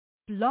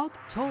Blog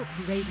Talk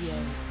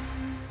Radio.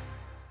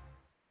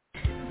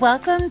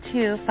 Welcome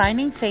to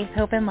Finding Faith,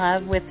 Hope, and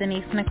Love with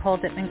Dennise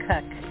Nichole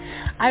Dittman-Cook.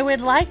 I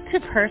would like to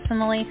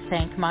personally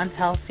thank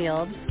Montel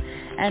Fields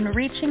and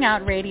Reaching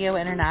Out Radio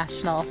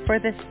International for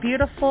this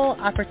beautiful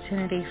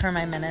opportunity for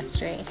my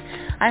ministry.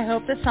 I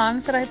hope the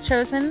songs that I've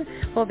chosen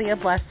will be a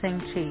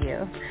blessing to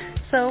you.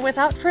 So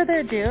without further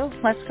ado,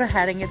 let's go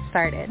ahead and get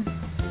started.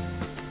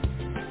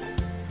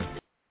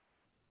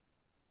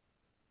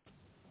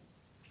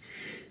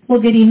 Well,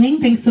 good evening.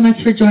 Thanks so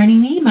much for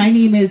joining me. My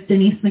name is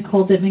Dennise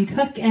Nichole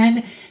Dittman-Cook,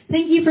 and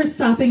thank you for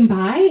stopping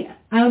by.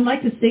 I would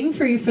like to sing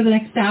for you for the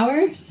next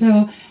hour,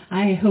 so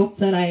I hope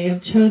that I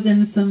have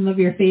chosen some of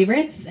your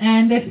favorites.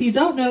 And if you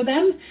don't know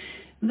them,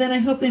 then I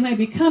hope they might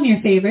become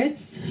your favorites.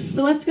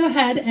 So let's go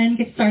ahead and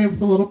get started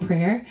with a little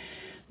prayer.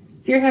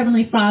 Dear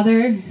Heavenly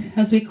Father,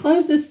 as we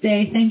close this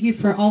day, thank you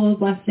for all the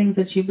blessings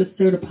that you've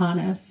bestowed upon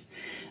us.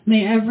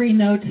 May every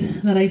note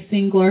that I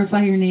sing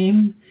glorify your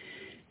name,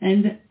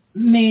 and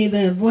may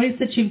the voice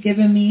that you've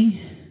given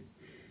me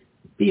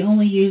be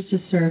only used to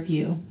serve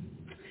you.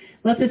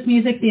 Let this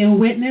music be a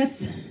witness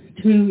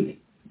to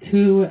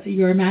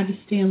your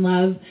majesty and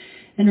love,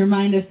 and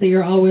remind us that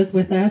you're always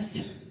with us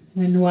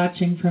and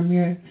watching from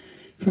your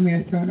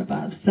throne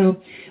above.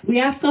 So we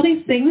ask all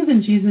these things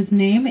in Jesus'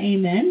 name,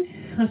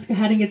 amen. Let's go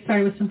ahead and get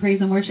started with some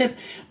praise and worship.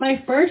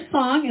 My first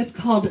song is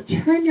called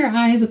Turn Your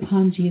Eyes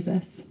Upon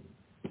Jesus.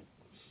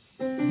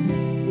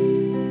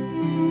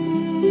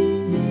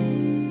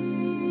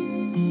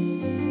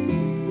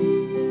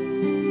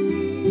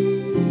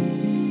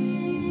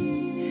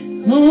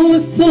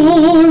 Oh,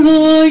 soul,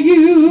 are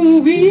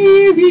you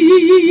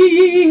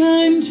weary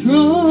and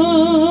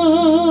troubled?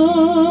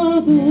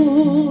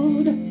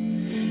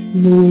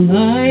 No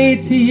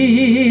light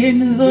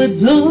in the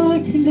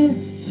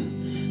darkness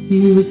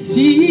you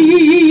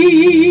see.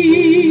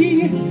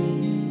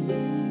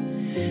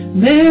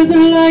 There's a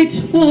light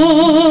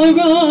for a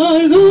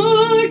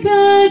look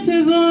at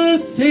the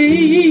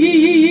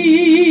Savior,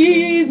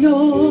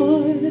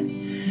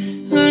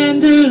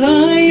 and a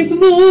life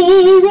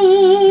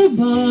more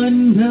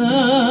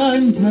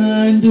abundant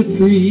and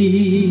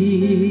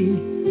free.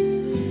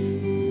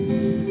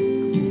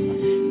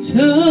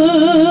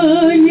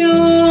 Turn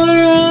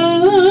your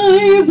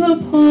eyes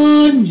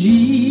upon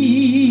Jesus.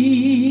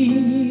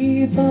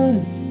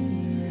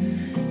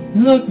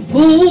 Look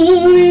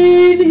full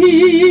in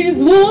his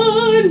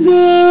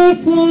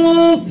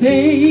wonderful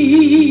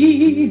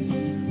face,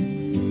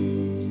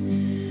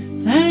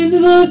 and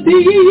the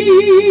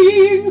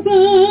things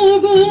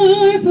of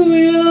earth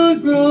will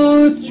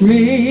grow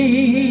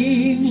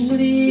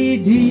strangely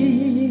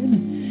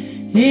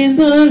dim in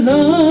the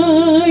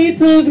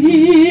light of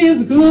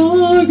his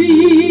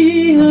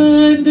glory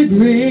and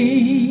grace.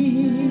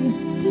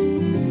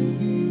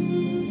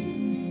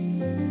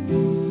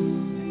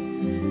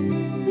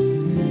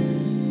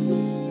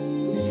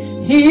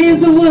 His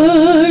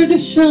word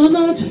shall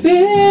not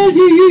fail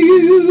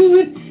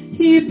you,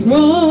 he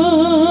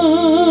promised.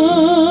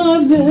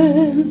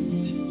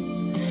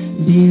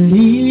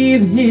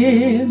 Believe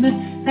him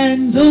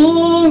and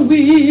all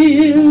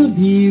will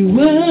be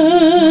well.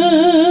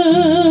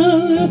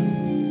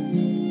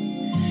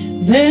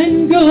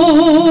 Then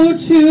go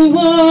to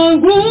a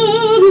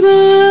world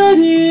that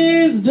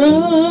is dying,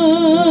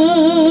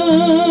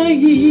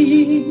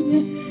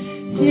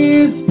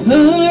 his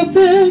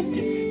perfect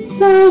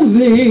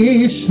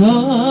salvation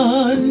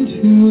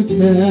to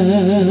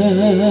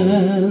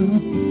tell.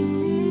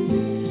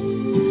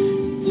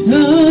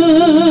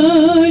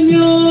 Turn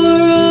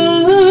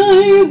your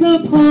eyes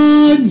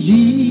upon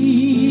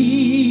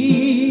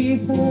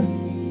Jesus.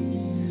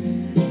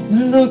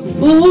 Look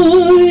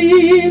full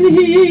in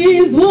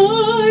his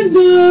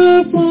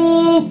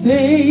wonderful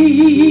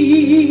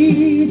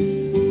face,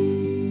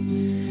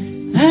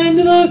 and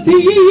the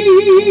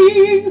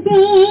things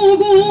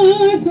of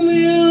earth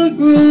will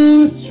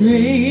grow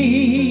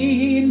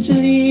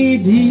strangely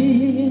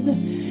dim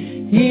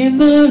in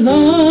the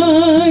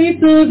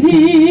light of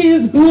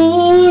his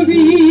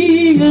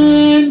glory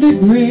and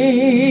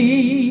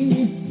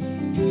grace.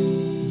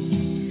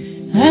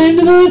 And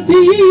the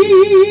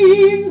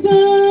things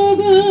of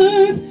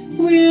earth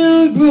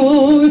will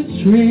grow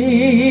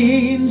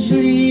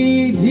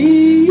strangely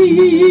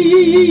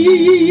dim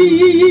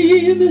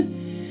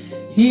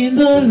in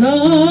the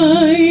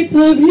light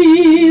of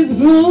his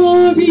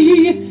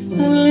glory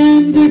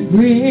and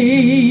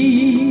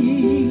grace.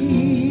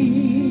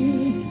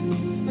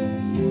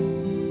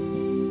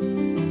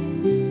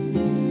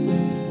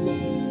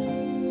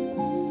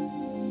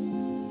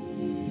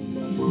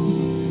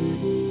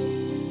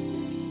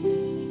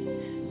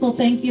 Well,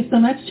 thank you so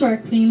much to our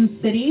Queen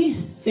City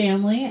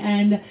family,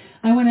 and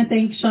I want to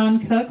thank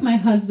Sean Cook, my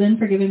husband,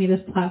 for giving me this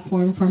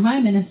platform for my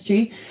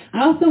ministry.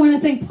 I also want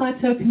to thank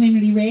Plateau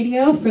Community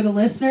Radio for the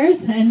listeners,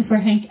 and for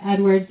Hank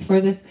Edwards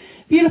for this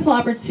beautiful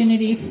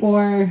opportunity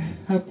for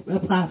a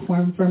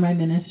platform for my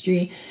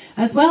ministry.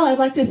 As well, I'd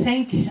like to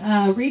thank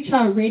Reach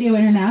Out Radio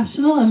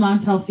International and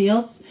Montel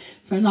Fields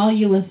from all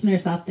you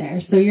listeners out there.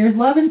 So your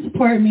love and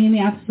support mean the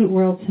absolute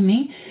world to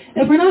me.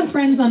 If we're not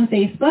friends on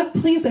Facebook,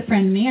 please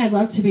befriend me. I'd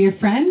love to be your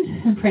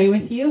friend and pray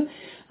with you.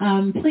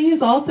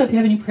 Please also, if you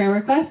have any prayer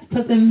requests,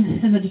 put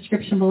them in the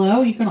description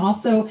below. You can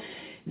also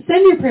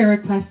send your prayer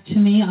requests to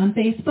me on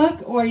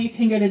Facebook, or you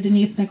can go to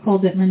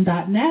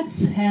DenniseNicholeDittman.net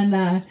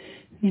and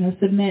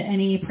submit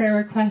any prayer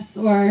requests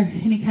or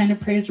any kind of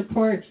praise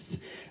reports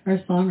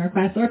or song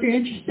requests. Or if you're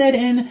interested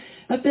in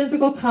a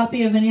physical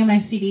copy of any of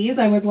my CDs,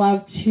 I would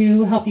love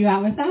to help you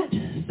out with that.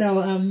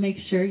 So make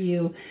sure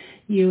you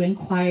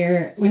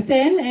inquire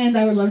within, and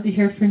I would love to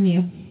hear from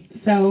you.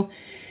 So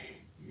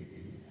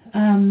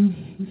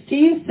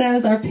Steve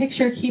says our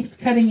picture keeps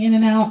cutting in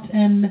and out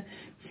and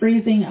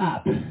freezing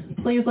up.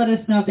 Please let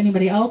us know if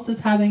anybody else is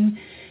having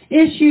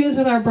issues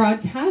with our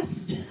broadcast.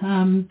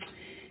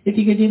 If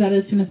you could do that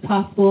as soon as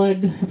possible,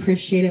 I'd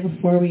appreciate it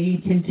before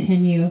we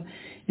continue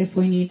if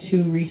we need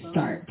to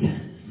restart.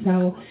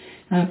 So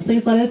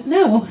please let us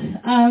know.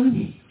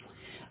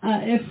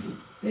 If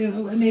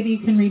maybe you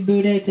can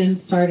reboot it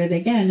and start it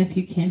again if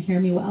you can't hear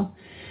me well.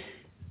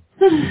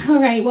 All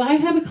right, well, I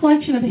have a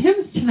collection of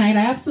hymns tonight.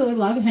 I absolutely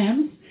love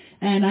hymns,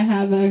 and I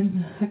have a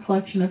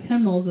collection of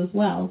hymnals as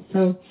well.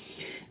 So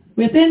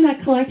within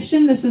that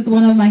collection, this is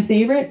one of my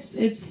favorites.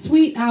 It's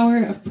Sweet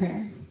Hour of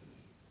Prayer.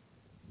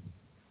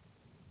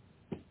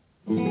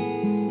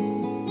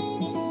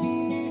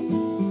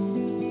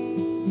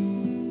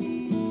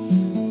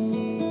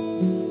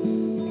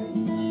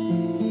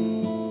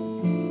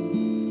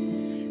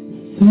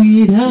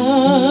 Sweet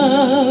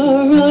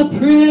hour of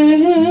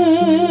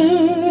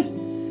prayer,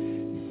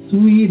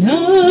 sweet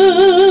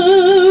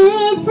hour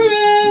of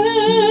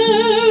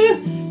prayer,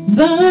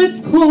 that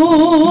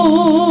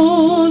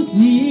calls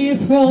me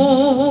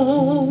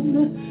from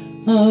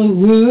a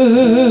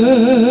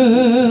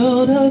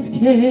world of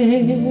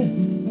care,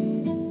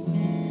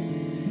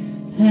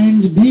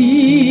 and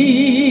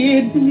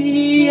bids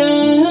me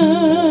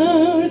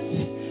at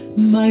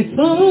my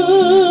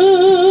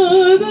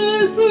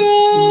Father's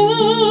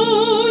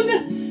throne,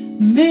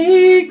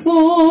 make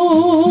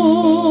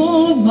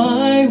all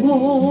my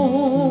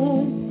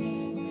wants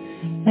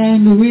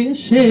and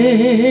wishes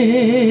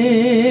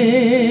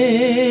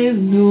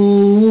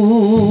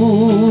known.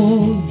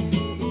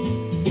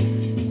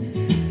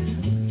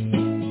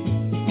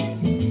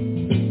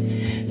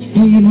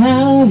 Sweet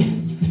hour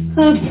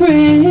of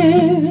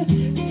prayer,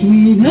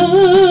 sweet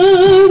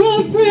hour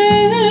of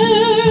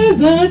prayer,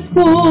 that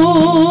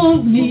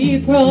calls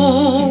me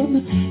from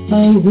a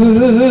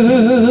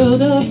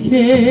world of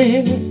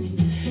care,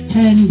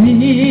 and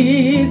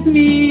bids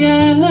me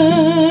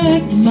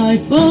at my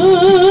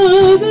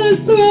Father's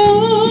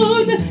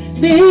throne,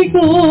 make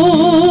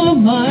all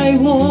my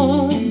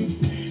wants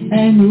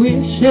and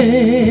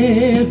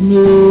wishes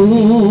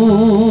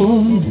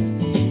known.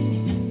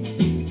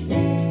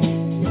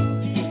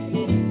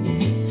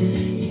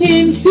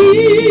 In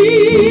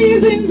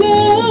seasons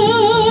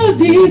of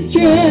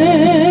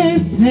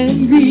distress and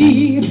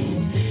grief,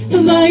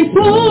 my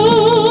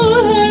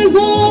soul has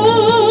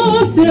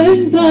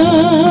often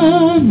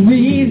found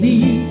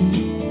relief,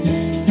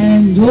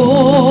 and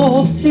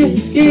oft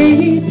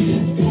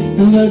escaped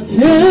the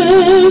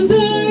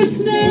tender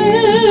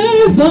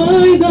snare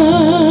by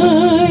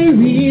thy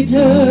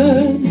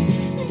return,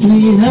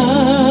 sweet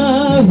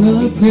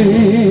hour of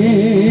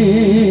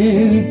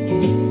prayer.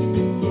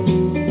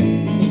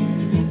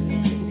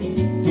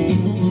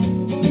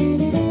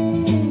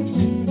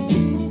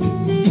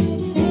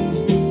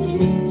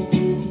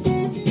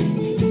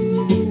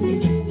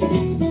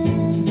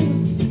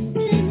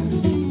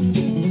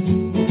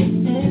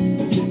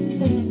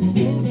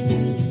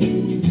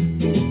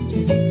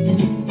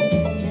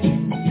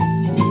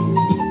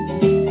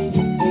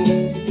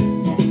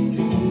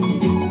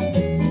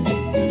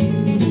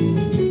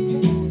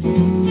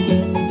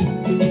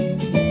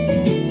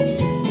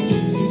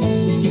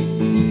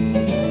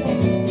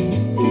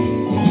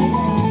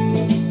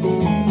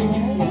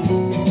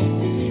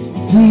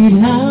 Sweet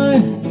hour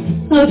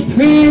of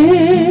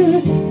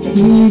prayer,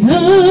 sweet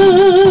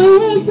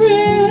hour of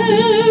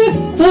prayer,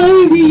 by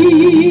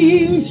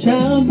whom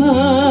shall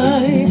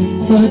my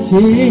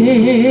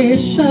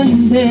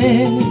petition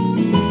bear?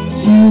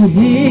 To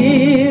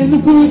him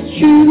whose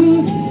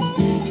truth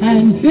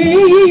and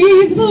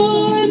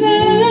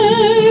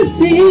faithfulness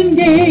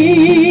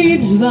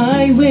engage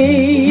thy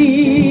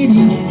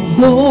waiting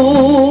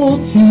soul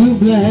to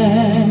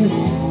bless.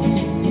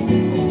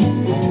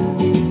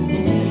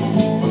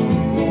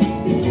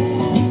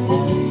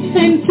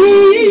 And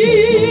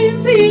keep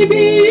thee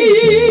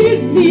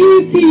bids me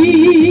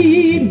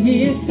feed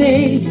his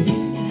faith,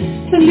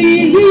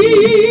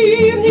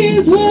 believe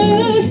his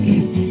work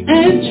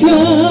and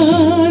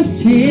trust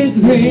his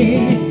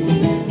grace.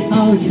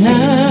 I'll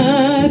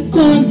cast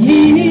on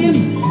him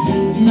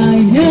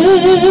mine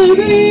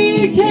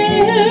every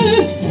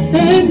care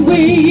and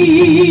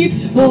wait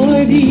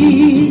for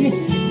thee,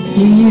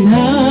 sweet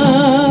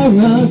hour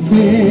of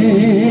prayer.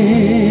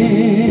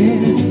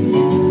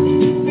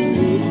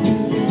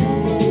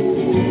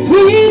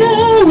 Sweet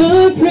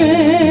hour of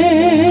prayer,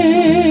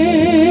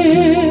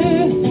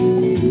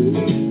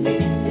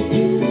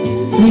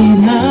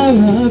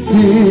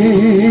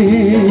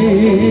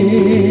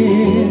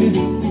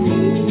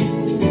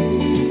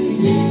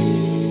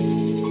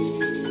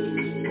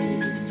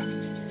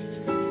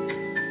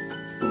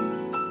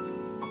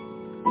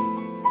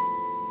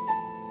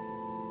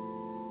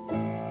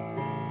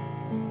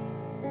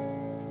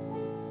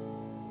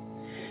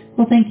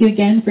 Well, thank you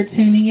again for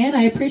tuning in.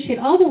 I appreciate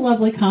all the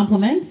lovely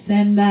compliments,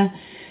 and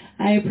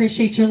I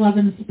appreciate your love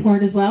and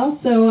support as well.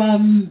 So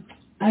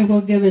I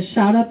will give a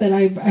shout out, but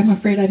I'm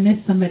afraid I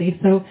missed somebody.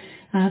 So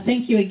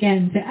thank you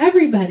again to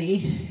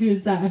everybody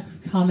who's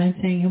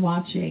commenting and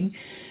watching.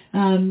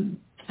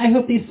 I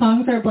hope these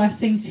songs are a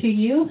blessing to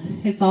you.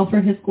 It's all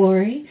for His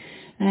glory.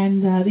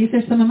 And these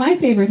are some of my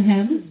favorite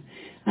hymns.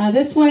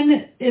 This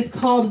one is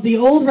called The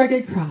Old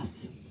Rugged Cross.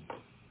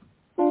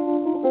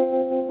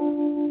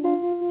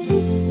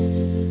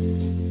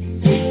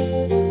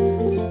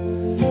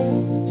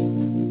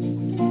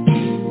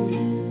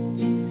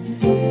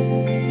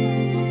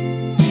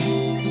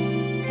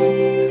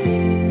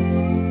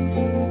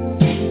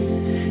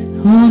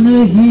 On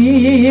a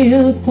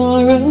hill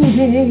far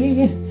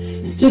away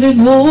stood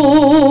an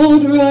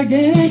old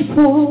rugged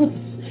cross,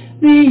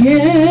 the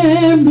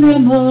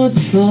emblem of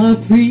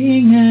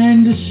suffering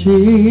and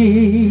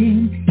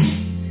shame.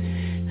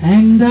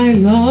 And I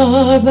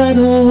love that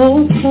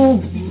old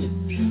cross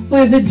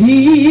where the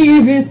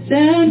dearest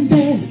and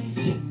best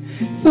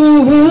for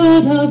a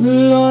world of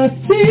lost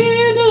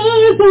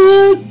sinners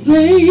are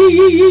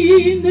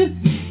slain.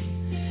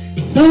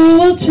 So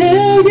I'll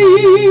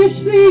cherish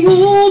the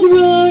old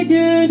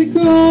rugged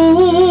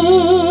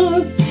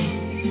cross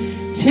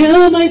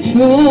till my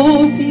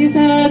trophies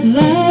at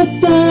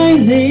last I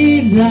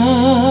lay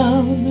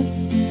down.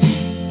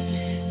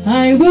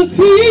 I will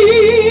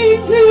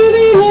cling to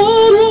the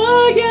old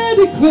rugged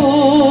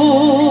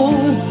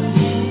cross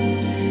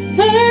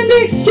and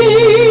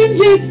exchange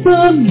it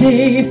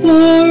someday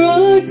for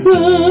a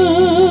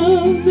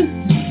crown.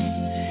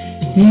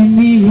 In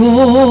the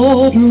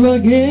old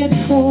rugged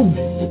cross,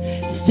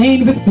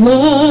 stained with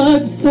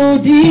blood so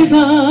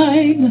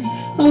divine,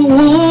 a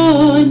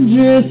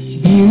wondrous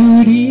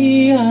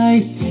beauty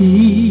I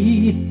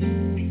see.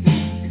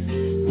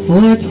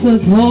 For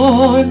 'twas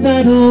on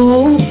that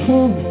old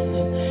cross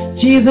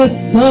Jesus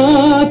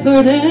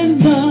suffered and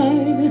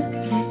died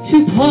to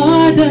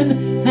pardon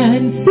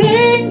and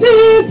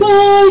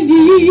sanctify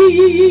me.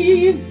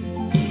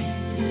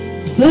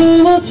 So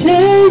I'll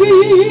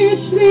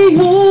cherish the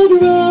old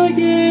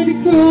rugged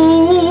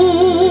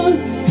cross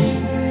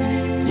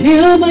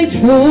till my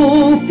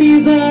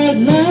trophies at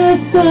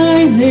last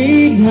I lay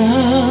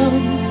down.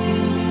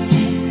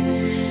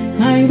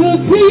 I will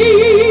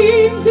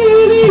cling to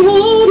the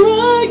old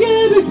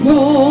rugged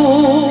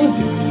cross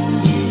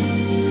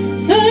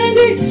and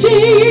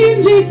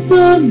exchange it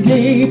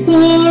someday for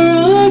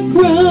a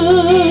crown.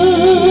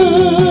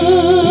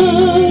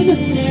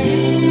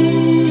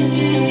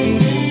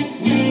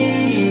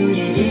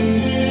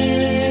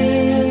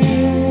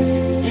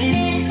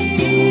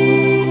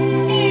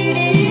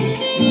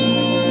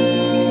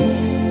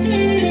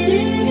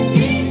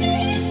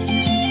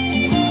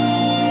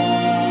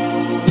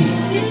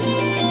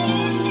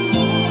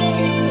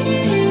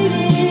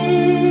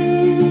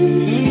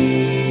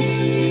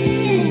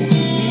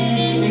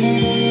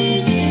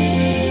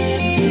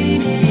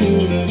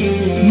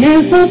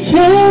 Yes, I'll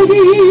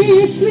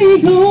cherish the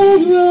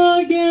old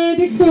rugged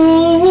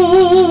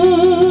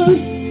cross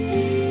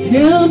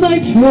till my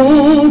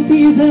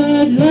trophies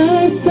at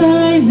last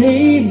I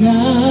lay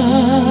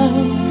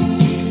down.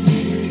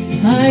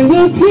 I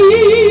will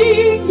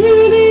cling to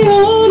the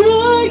old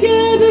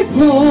rugged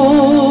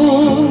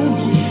cross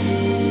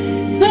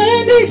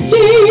and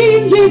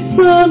exchange it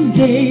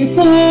someday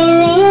for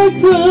a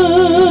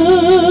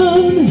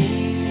crown.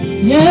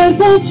 Yes,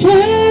 I'll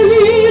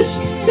cherish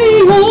the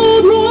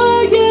old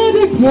rugged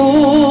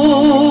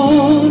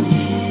cross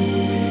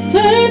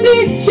and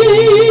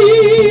exchange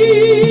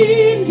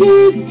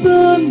it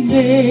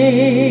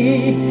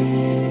someday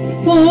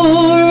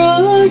for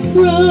a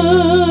crown.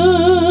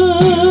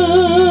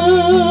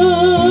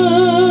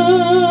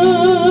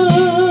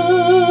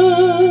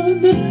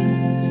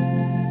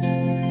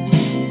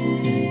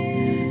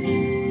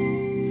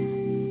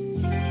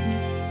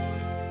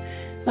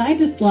 I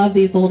just love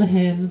these old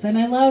hymns, and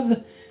I love the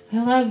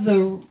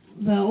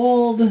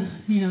old,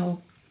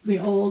 the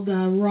old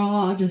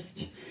raw, just,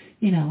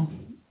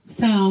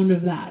 sound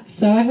of that.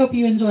 So I hope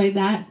you enjoyed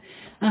that.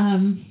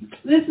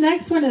 This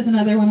next one is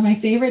another one of my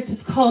favorites.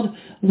 It's called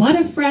What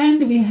a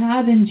Friend We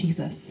Have in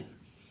Jesus.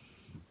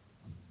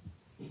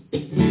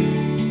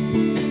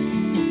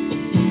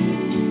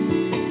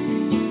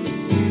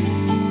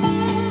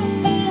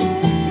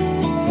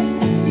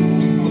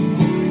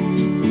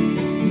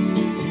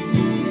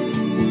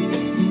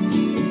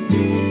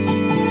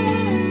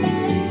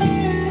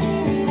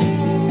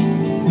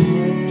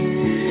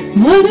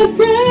 What a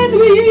friend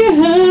we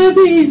have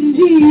in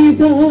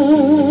Jesus.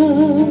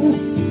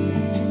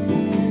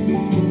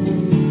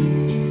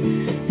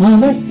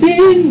 All our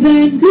sins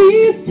and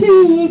griefs to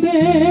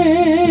bear.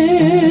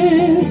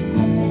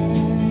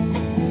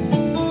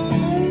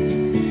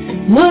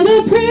 What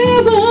a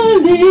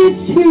privilege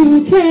to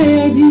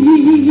carry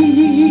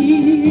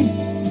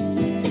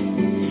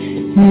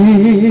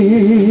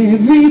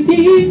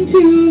everything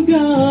to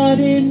God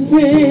in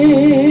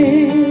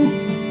prayer.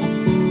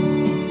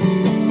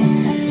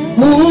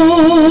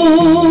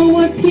 Oh,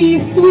 what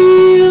peace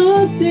we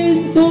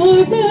often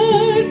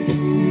forfeit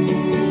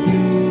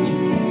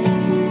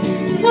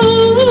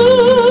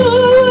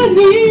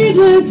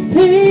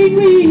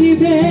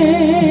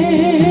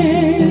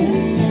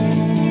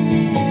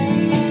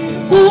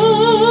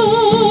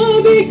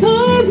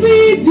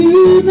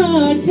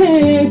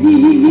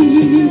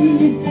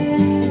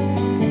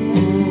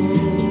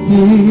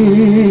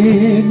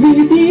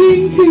everything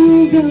to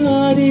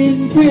God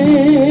in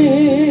prayer.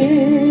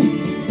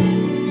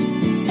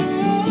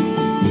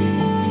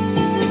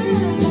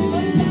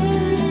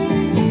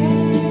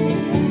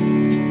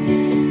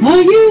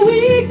 Are you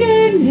weak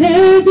and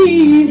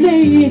heavy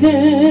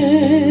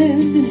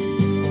laden,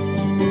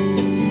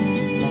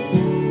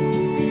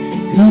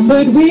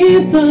 cumbered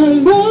with the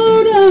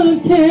load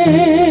of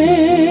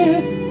care?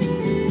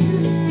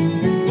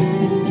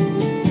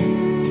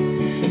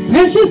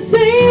 Precious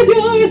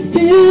Savior,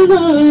 still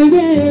our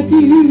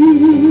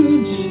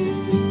refuge.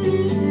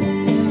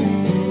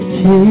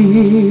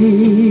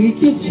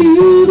 Take it to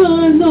the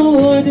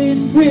Lord in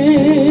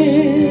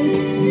prayer.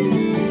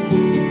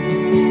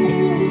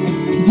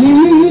 Do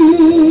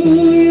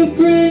your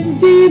friends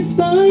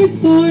despise,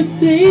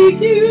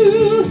 forsake you?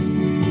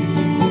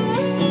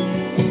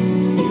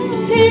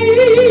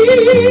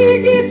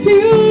 Take it to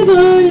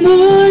the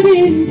Lord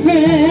in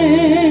prayer.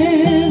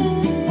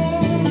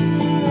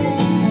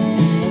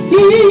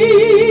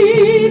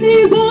 In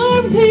His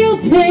arms He'll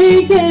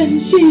take and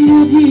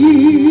shield you.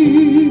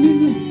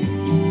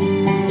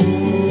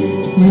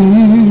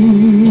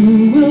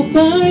 You will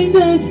find a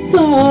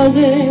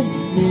solace.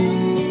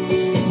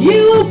 You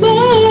will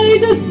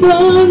find a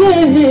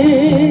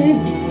solace.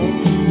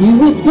 You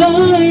will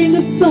find a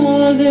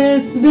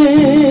solace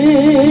there.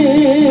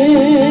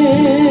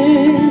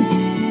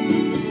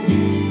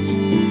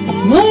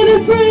 What a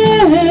friend!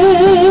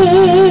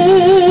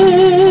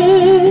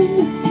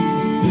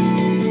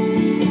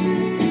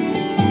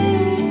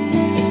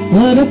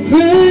 What a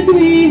friend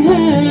we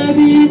have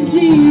in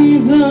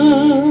Jesus.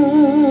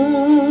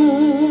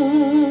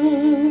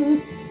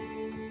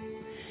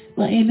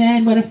 Well,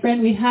 amen. What a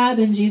friend we have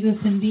in Jesus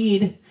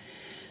indeed.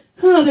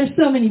 Oh, there's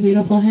so many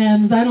beautiful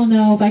hymns. I don't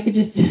know if I could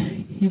just,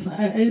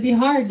 it'd be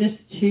hard just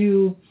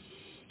to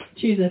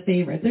choose a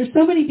favorite. There's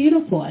so many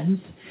beautiful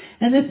ones.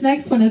 And this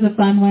next one is a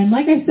fun one.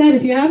 Like I said,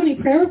 if you have any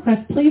prayer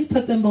requests, please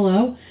put them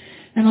below.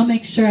 And I'll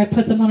make sure I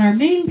put them on our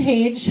main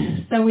page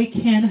so we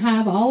can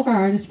have all of our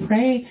artists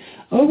pray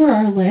over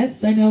our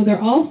list. I know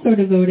they're all so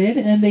devoted,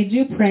 and they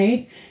do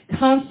pray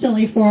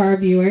constantly for our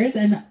viewers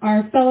and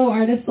our fellow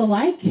artists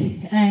alike.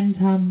 And,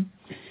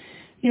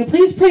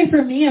 please pray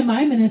for me and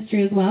my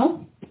ministry as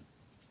well.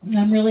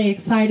 I'm really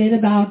excited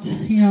about,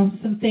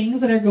 some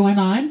things that are going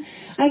on.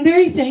 I'm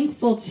very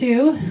thankful,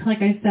 too,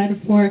 like I said,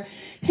 for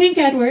Hank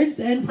Edwards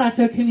and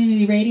Plateau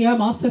Community Radio.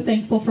 I'm also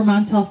thankful for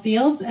Montel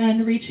Fields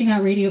and Reaching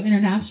Out Radio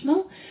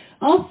International.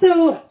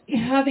 Also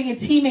having a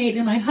teammate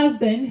and my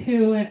husband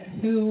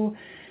who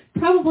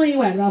probably,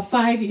 about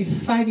 5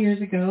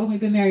 years ago, we've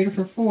been married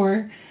for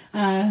 4,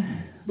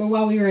 but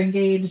while we were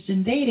engaged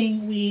and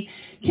dating, we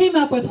came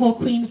up with whole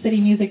Queen City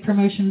Music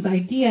Promotions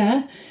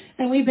idea,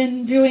 and we've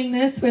been doing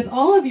this with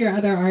all of your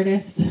other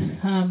artists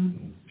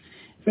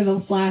for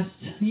this last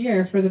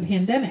year for the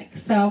pandemic.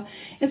 So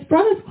it's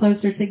brought us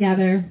closer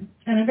together,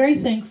 and I'm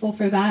very thankful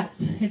for that.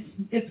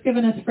 It's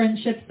given us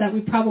friendships that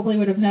we probably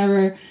would have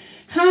never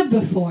had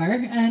before,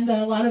 and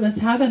a lot of us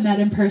haven't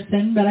met in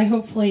person, but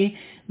hopefully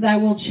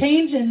that will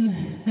change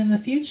in the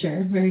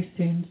future very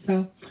soon.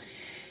 So,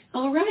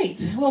 all right.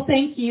 Well,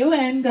 thank you.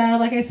 And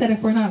like I said,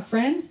 if we're not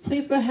friends,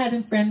 please go ahead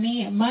and friend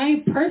me.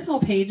 My personal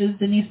page is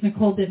Dennise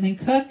Nichole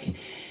Dittman-Cook.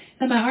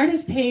 And my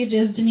artist page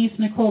is Dennise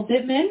Nichole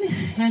Dittman.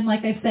 And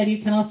like I said,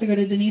 you can also go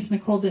to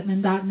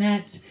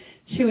DenniseNicholeDittman.net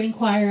to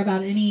inquire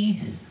about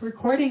any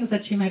recordings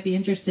that you might be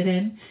interested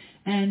in.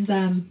 And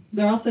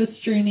they're also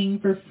streaming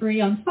for free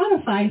on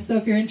Spotify. So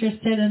if you're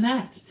interested in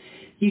that,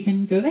 you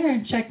can go there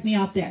and check me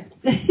out there.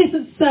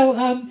 So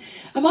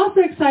I'm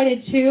also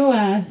excited, too.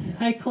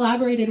 I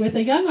collaborated with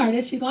a young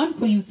artist. She's on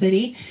Queen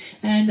City.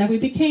 And we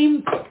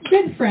became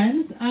good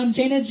friends.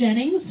 Jana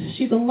Jennings.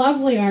 She's a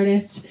lovely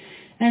artist.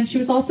 And she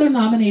was also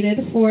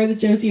nominated for the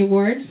Josie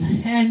Awards.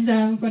 And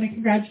I'm going to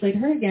congratulate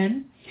her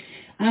again.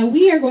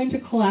 We are going to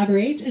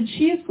collaborate, and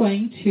she is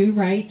going to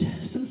write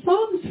some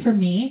songs for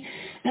me.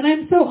 And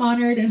I'm so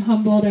honored and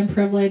humbled and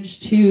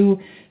privileged to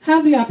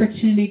have the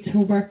opportunity to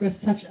work with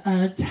such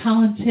a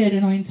talented,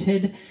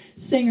 anointed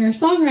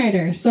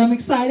singer-songwriter. So I'm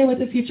excited what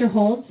the future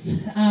holds.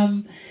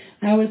 I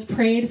always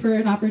prayed for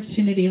an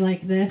opportunity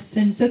like this.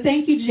 And so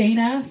thank you,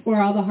 Jana, for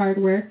all the hard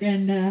work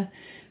and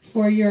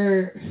for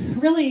your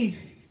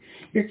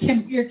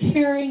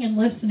caring and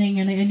listening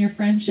and your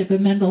friendship.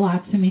 It meant a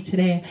lot to me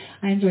today.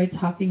 I enjoyed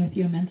talking with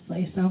you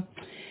immensely. So,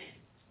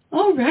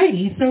 all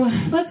righty. So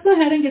let's go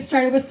ahead and get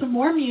started with some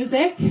more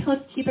music.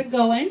 Let's keep it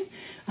going.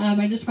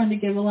 I just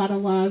wanted to give a lot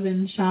of love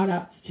and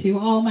shout-outs to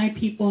all my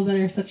people that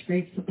are such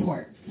great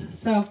supports.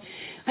 So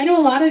I know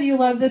a lot of you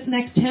love this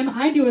next hymn.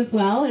 I do as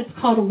well. It's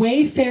called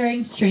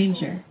Wayfaring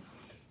Stranger.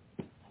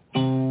 I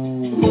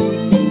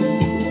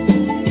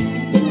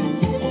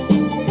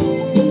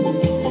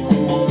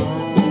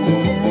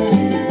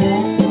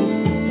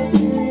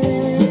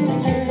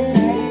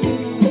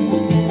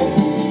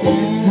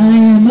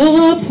am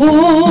a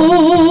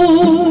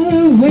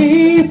poor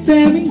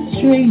wayfaring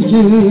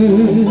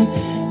stranger,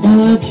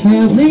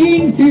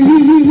 traveling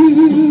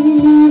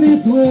through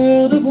this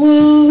world of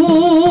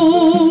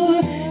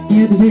woe.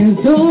 Yet there's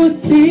no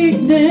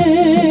sickness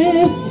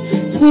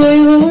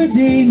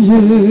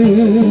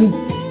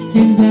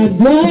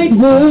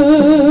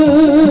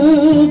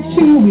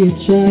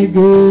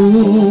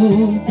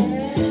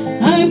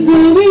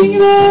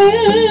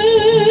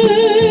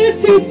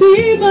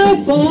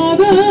my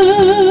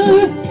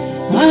Father.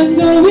 I'm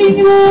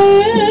going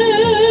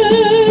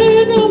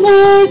there, no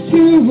more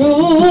to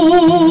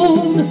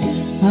roam.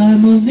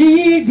 I'm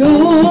only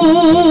going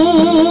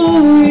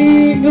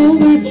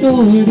over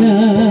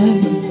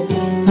Jordan.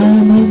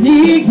 I'm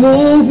only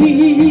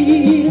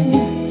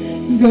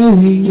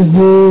going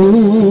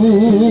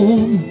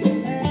home.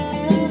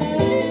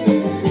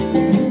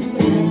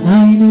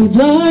 I know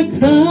dark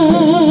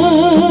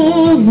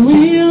clouds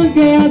will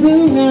gather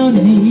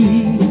round me.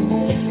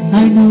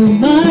 I know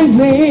my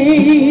way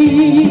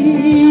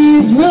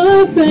is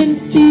rough and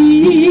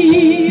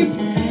steep,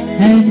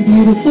 and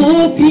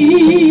beautiful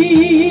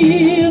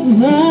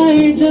fields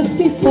lie just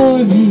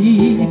before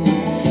me,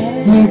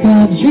 where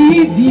God's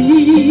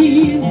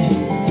redeemed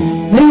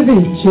their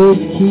ventures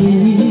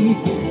keep.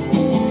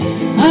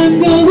 I'm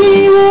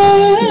going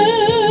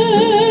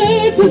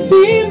there to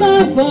see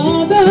my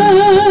Father.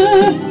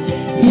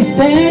 He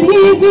said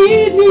he'd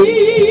lead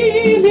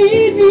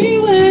me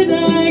when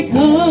I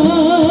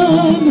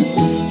come.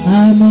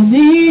 I'm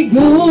only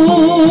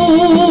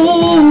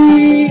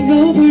going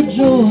over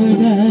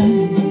Jordan.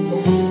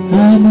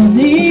 I'm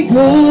only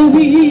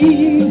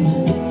going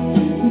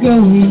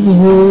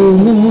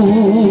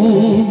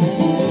home.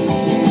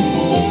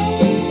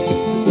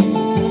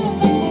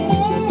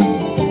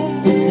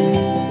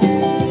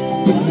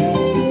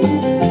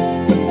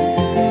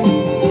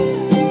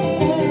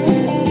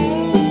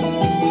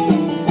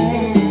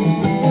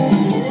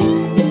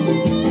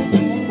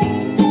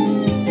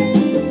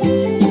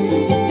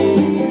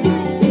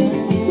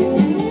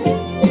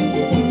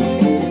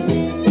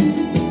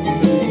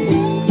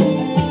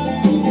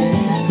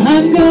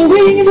 I'm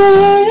going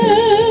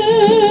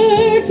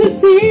there to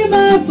see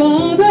my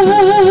Father.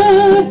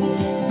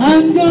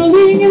 I'm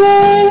going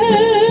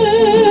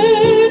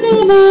there,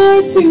 no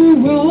more to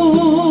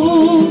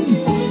roam.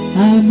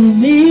 I'm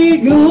only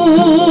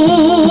going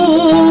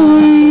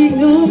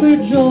over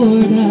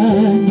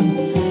Jordan.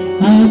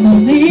 I'm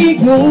only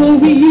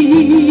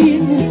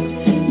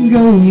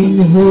going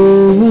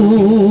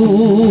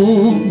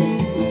home.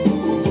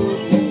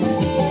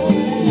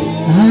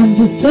 I'm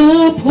just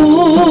a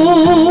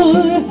poor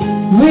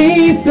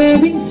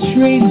wayfaring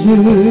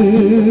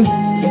stranger,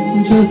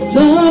 just a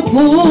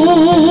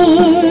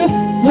poor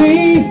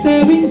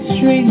wayfaring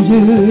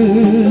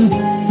stranger,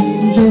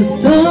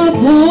 just a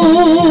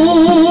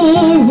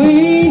poor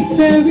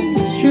wayfaring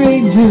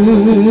stranger.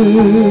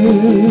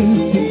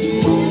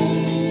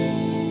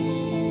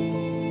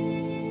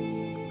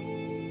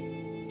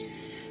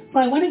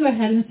 Well, I want to go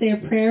ahead and say a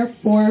prayer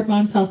for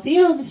Montel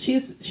Fields.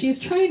 She's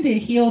trying to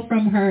heal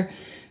from her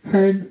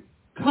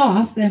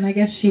cough, and I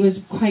guess she was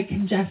quite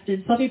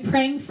congested. So I'll be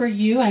praying for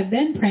you. I've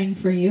been praying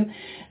for you,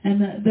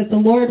 and that the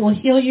Lord will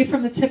heal you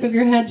from the tip of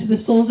your head to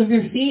the soles of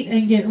your feet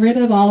and get rid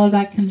of all of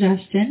that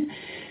congestion.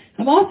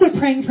 I'm also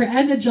praying for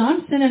Edna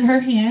Johnson and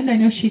her hand. I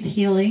know she's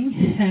healing,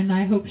 and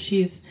I hope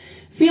she's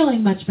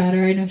feeling much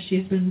better. I know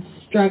she's been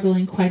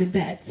struggling quite a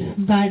bit,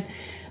 but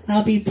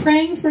I'll be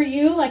praying for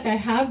you like I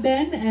have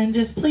been, and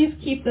just please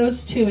keep those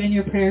two in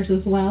your prayers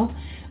as well.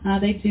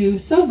 They do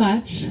so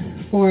much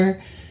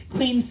for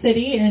Queen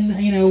City, and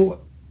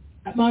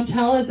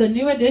Montel is a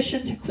new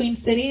addition to Queen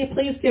City.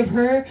 Please give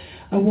her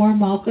a warm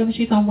welcome.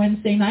 She's on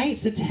Wednesday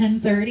nights at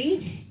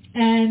 10:30,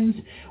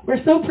 and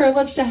we're so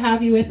privileged to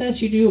have you with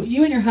us. You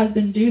and your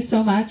husband do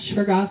so much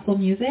for gospel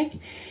music,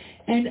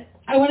 and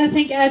I want to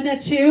thank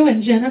Edna too,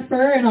 and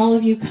Jennifer, and all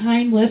of you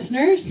kind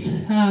listeners.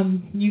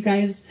 You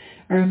guys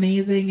are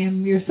amazing,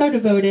 and you're so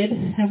devoted,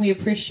 and we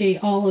appreciate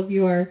all of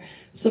your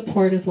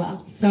support as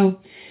well. So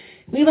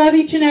we love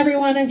each and every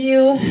one of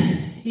you.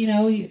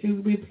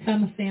 We've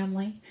become a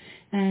family,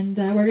 and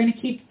we're going to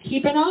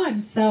keep it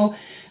on. So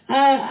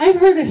I've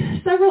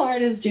heard several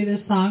artists do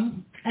this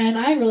song, and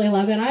I really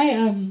love it.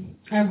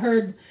 I've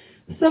heard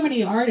so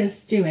many artists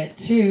do it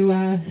too.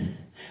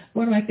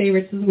 One of my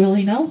favorites is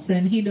Willie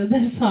Nelson. He does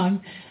this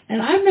song,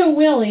 and I'm no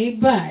Willie,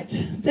 but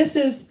this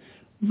is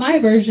my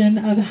version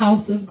of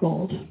House of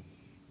Gold.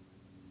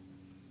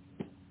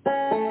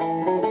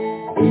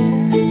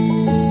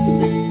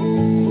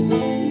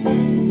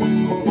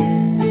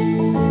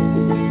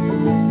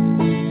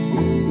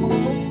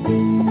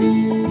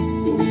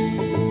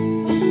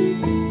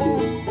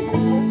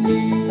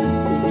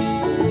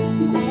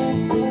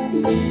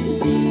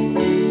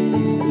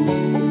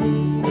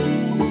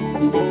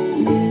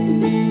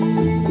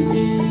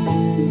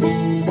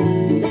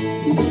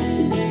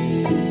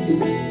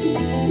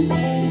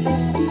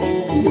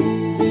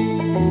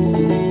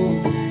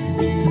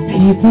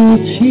 People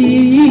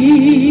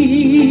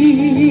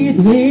cheat,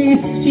 they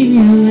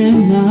steal and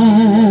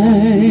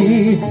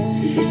lie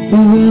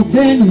for wealth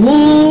and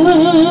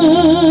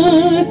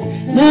what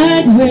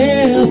that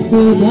wealth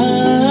will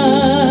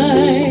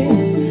buy.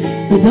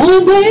 But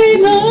don't they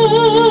know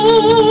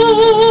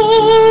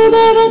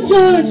that on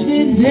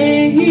Judgment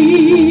Day,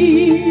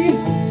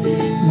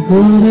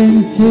 gold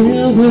and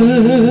silver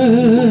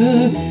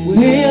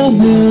will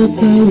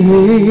melt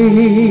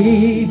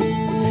away?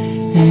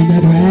 And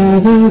I'd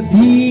rather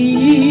be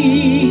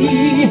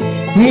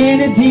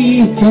in a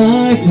deep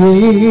dark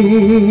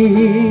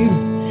grave,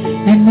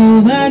 and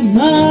know that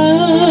my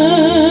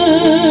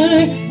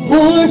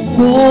poor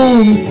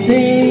soul is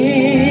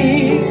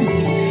saved,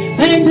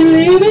 and to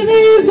live in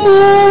this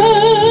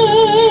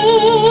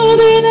world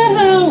in a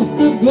house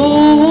of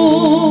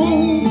gold,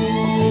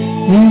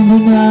 and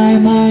deny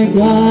my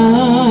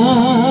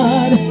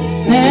God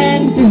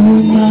and to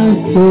my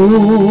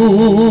soul.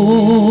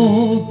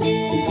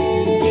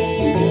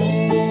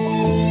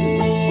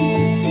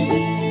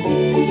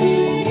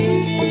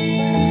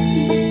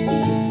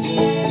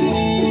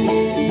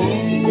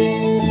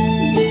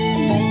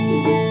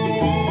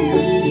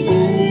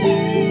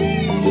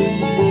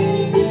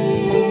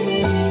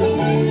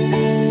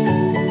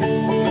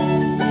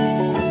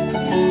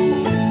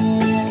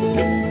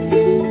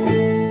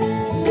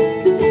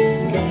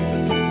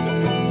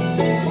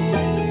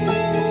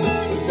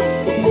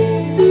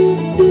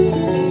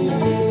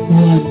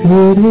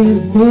 Good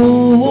is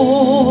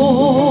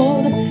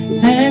gold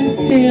and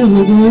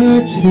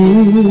silver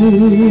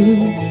too,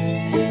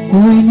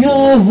 when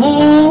your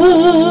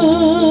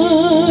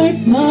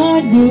heart's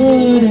not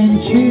good and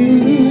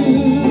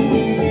true.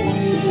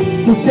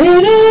 So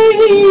sinner,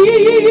 hear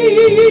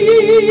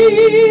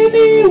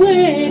me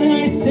when I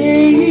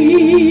say,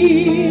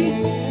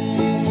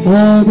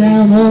 fall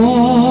down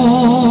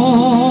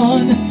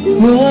on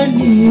your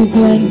knees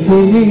and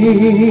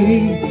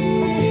pray.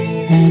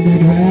 And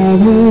I'd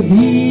rather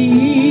be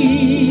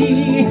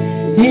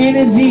in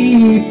a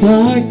deep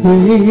dark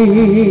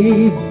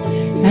grave,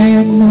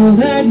 and know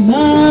that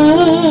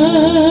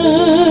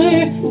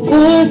my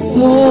poor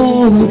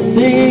soul is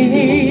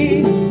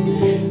saved,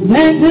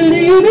 than to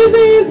live in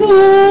this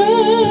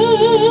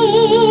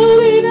world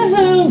in a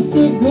house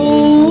of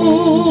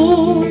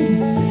gold,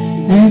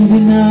 and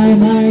deny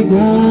my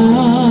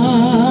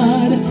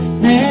God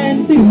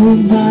and to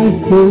my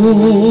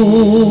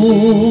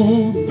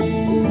soul.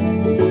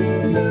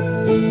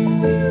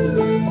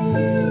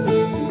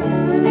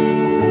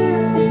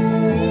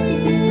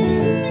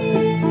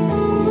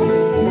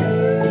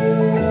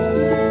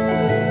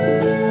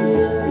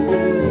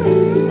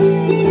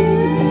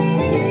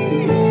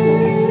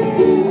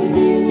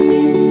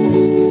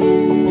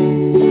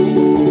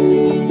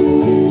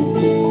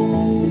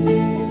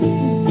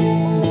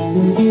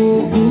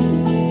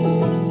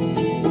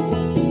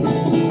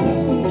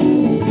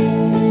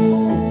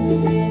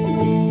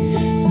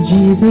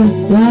 Jesus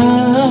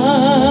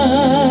died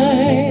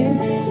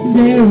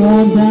there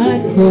on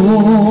that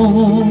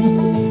cross,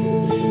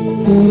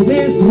 so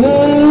this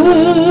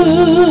world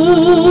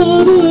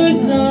would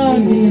not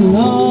be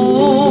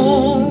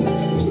lost.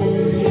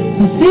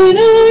 The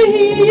sinner,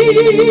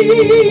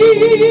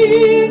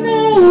 hear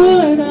now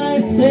what I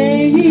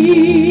say,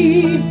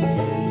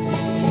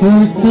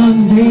 for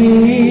someday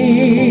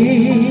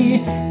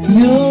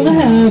you'll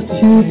have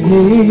to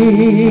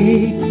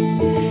pay.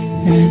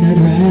 And I'd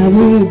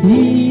rather be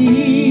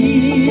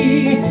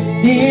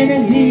in a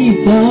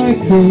deep dark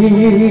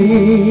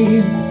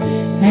grave,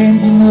 and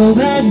to know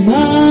that my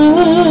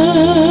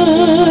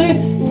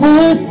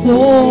poor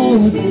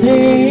soul is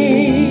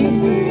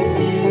saved,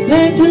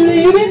 than to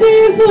live in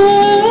this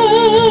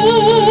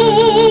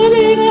world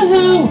in a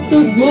house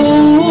of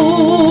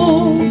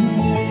gold,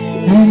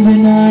 and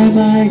deny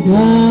my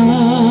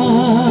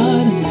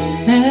God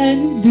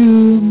and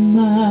do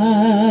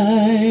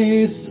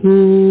my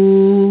soul.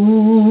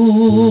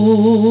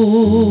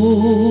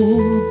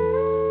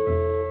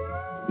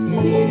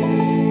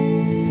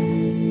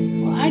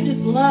 Well, I just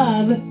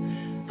love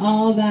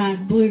all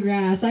that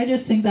bluegrass. I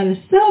just think that is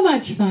so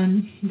much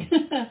fun.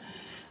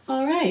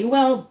 All right.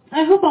 Well,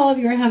 I hope all of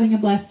you are having a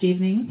blessed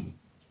evening.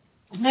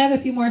 I have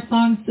a few more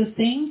songs to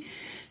sing,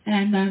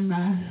 and I'm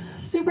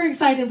super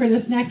excited for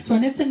this next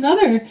one. It's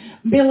another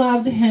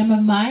beloved hymn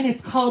of mine.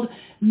 It's called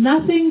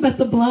Nothing But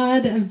the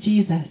Blood of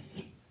Jesus.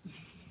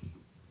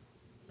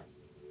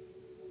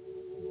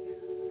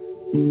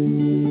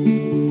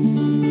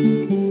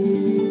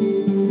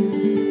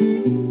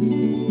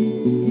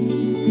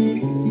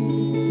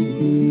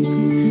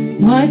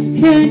 What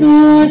can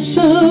wash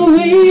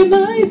away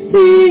my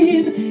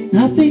sin?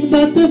 Nothing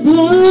but the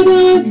blood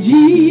of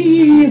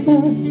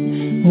Jesus.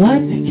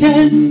 What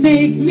can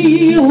make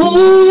me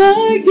whole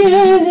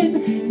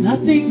again?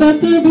 Nothing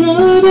but the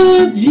blood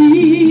of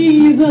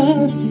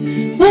Jesus.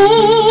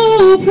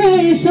 Oh,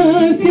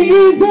 precious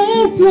is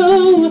the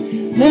flow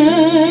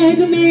that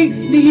makes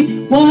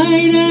me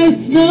white as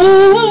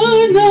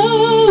snow. No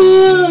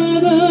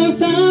other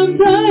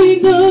fount I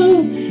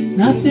know.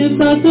 Nothing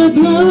but the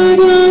blood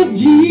of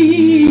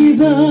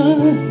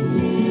Jesus.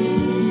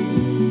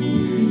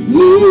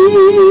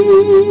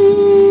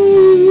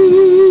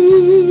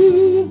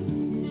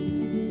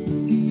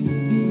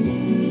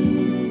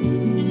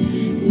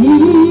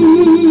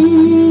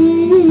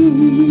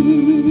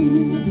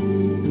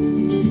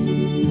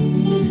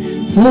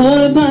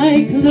 For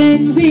my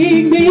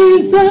cleansing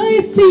is I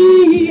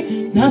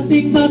see,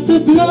 nothing but the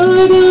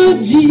blood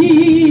of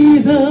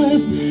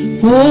Jesus.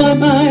 For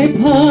my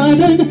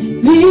pardon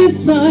is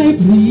my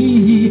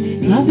plea,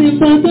 nothing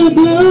but the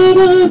blood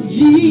of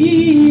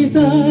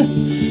Jesus.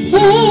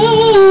 Oh,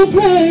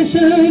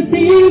 precious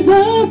is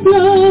the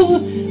flow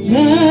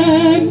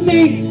that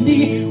makes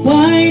me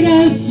white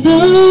as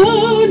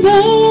snow.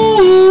 No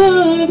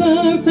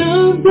other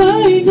fount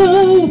I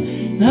know,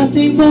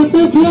 nothing but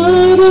the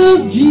blood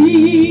of Jesus.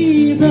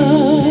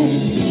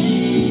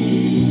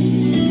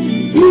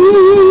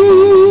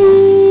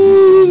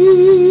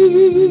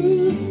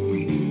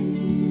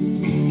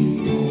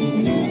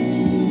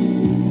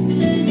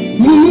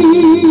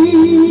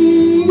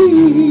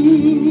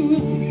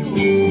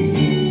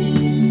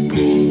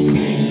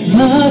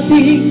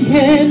 Nothing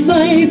can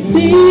my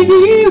sin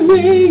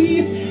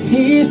erase.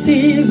 This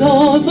is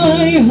all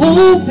my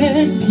hope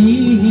and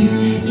peace.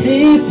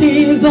 This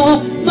is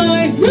all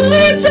my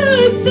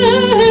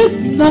righteousness.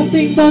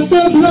 Nothing but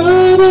the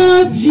blood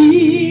of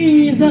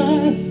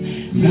Jesus.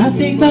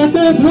 Nothing but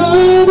the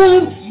blood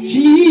of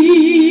Jesus.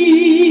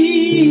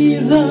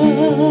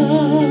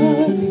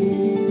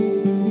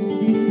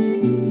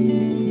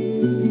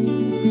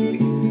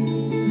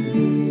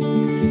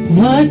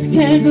 What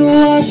can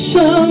wash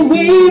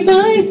away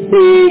my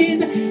sin?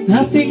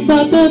 Nothing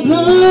but the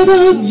blood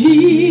of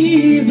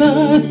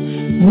Jesus.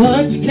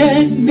 What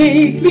can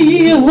make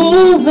me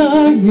whole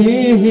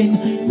again?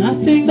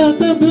 Nothing but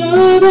the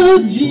blood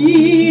of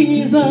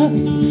Jesus.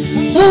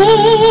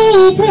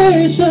 Oh,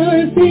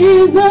 precious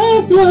is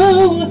the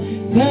flow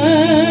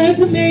that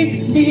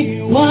makes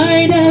me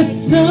white as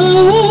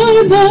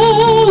snow. No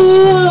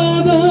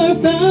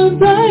other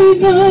fount I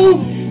know,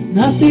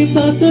 nothing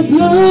but the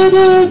blood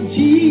of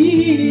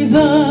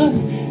Jesus.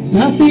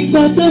 Nothing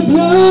but the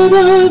blood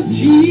of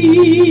Jesus.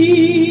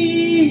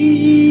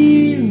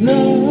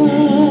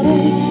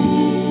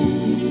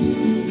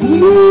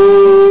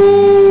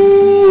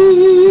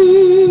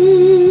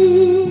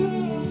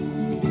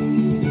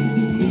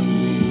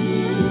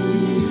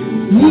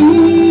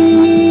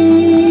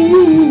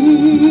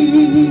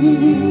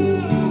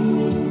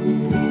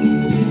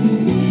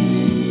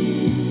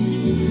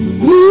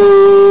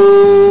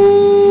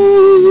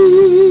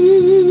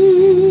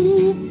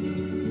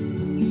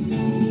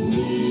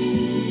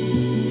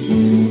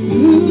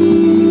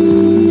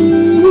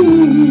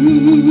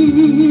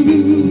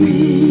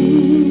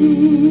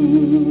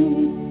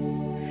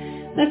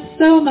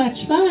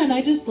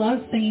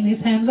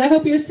 I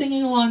hope you're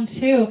singing along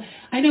too.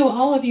 I know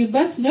all of you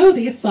must know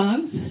these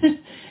songs.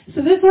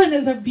 So this one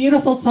is a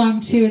beautiful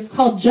song too. It's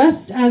called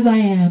Just As I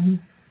Am.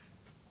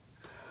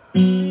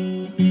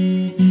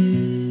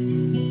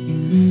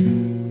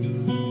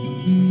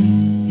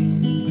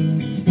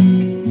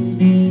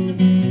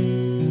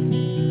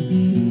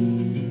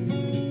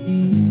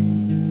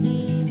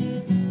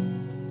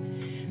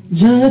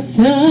 Just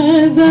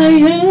as I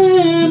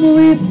am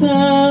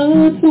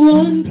without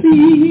one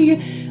plea,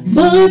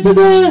 but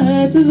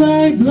that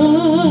thy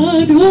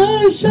blood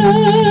was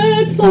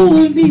shed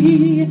for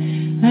me,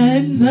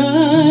 and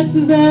that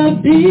thou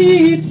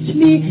bidst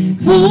me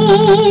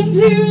come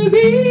to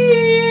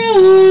thee, O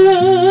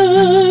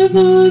Lamb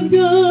of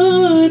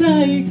God,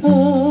 I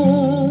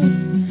come.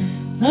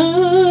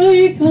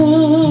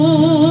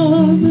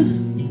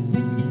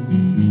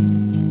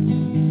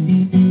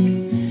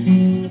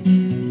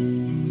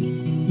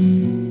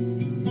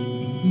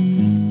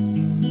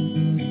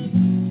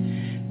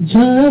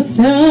 Just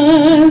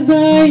as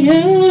I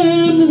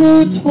am,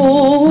 though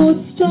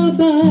tossed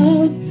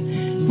about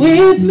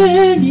with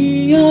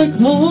many a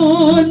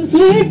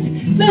conflict,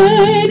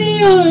 many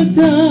a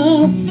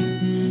doubt,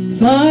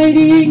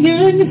 fighting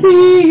and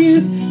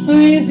fears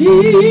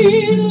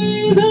within,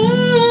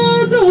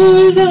 without, O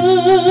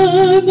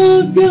Lamb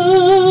of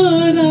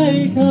God,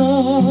 I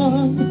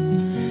come.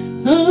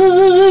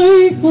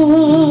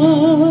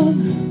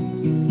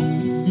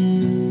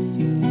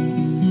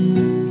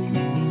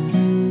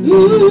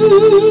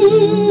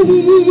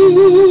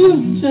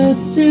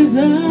 Just as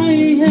I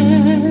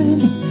am,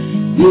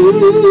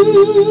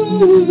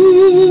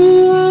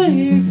 I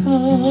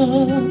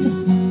come.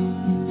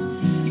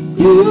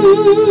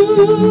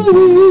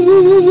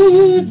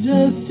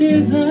 Just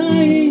as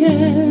I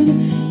am,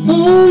 O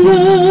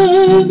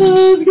Lamb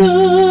of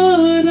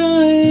God,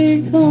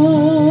 I come.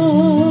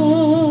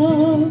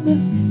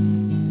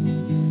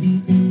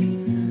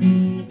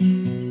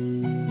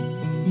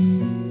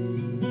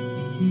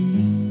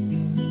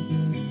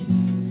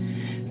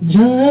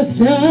 Just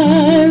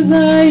as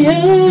I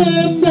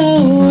am,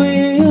 thou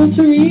wilt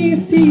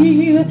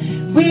receive,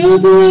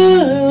 wilt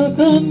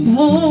welcome,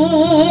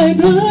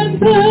 pardon,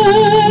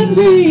 and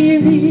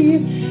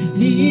relieve,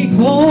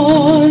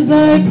 because I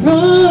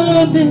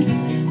promise,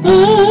 I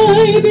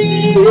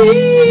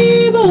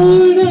believe, O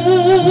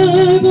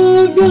Lamb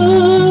of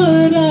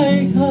God,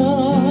 I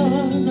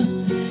come.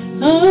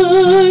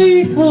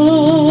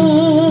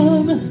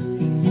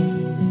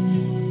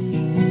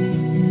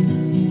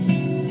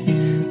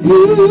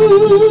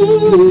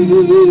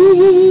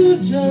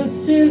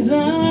 Just as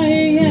I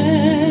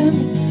am,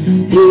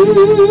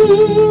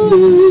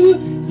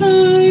 I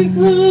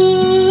come.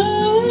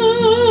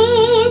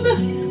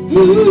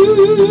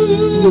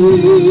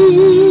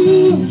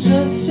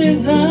 Just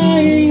as I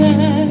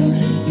am,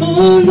 O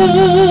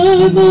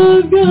Lamb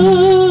of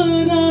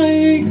God,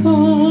 I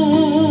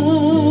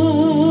come.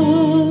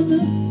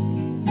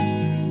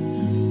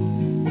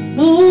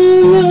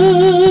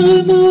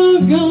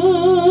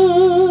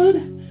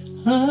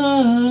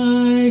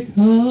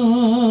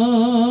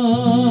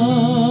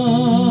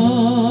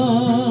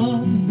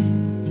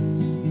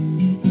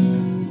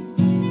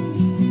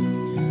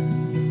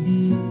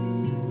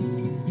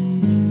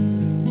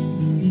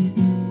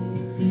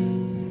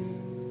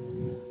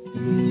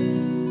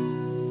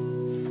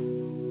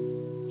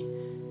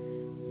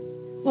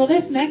 Well,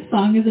 this next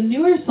song is a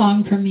newer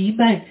song for me,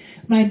 but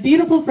my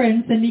beautiful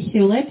friend Cindy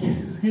Hewlett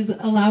is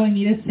allowing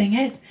me to sing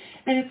it,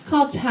 and it's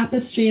called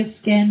Tapestry of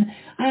Skin.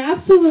 I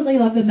absolutely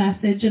love the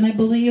message, and I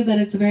believe that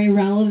it's very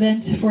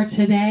relevant for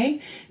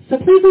today. So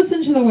please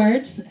listen to the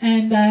words,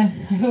 and I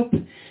hope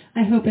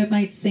it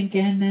might sink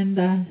in, and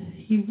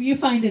you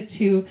find it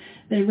too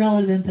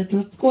relevant to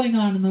what's going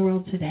on in the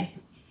world today.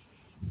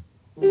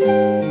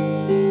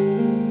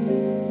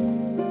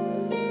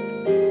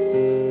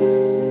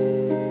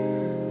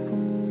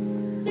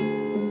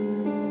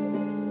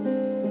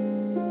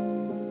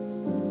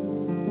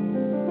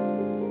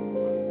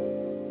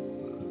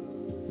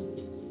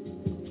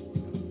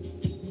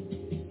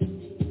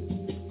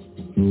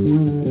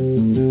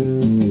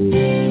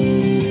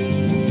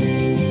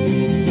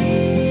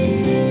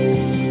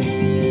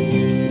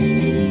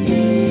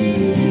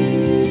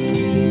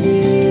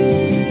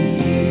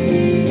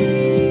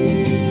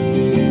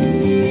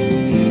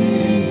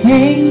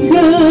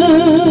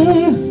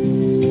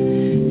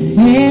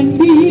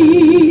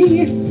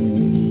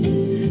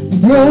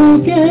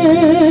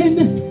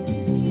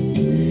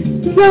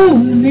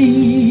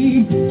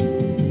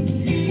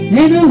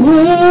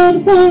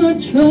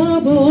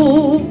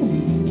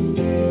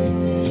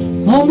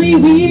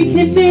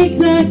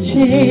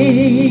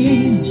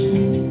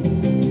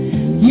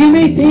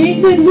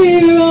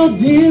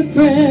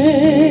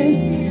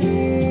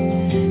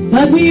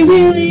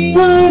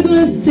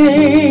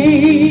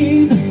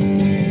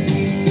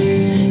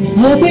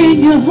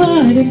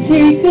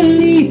 Take a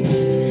leap,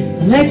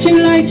 let your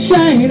light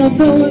shine on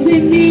those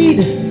in need.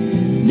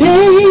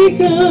 Make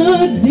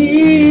a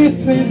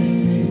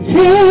difference,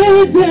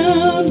 tear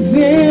down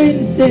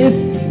fences.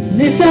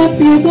 Lift up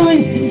your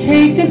voice and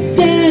take a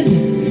stand.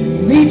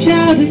 Reach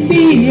out and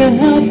be a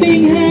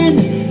helping hand.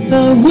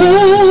 The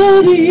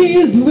world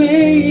is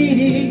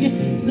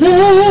waiting,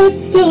 let's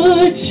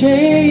start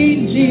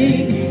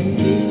changing.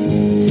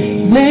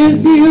 There's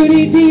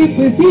beauty deep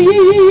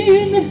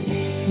within,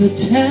 the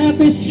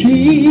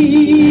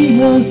tapestry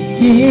of skin.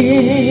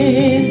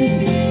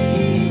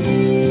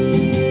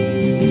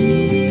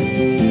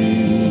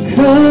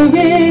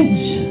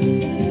 Courage,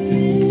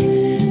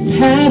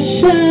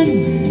 passion,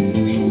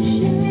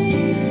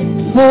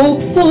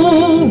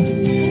 hopeful,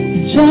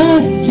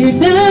 just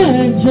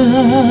imagine.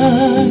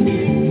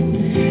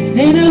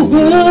 In a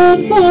world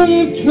full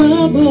of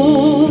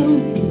trouble,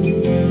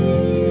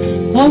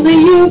 only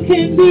you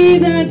can be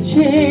that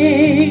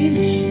change.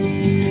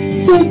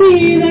 So be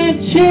that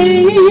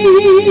change.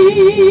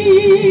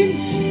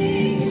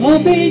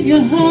 Open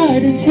your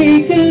heart and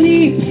take a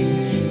leap.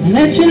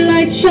 Let your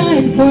light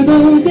shine for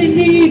those in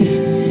need.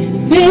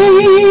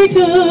 Make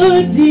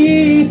a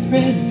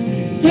difference.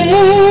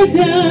 Tear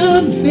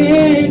down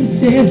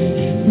fences.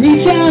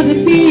 Reach out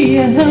and be a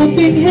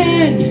helping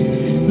hand.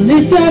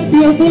 Lift up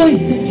your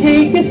voice and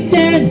take a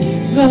stand.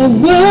 The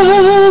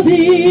world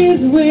is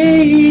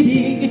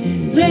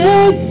waiting.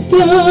 Let's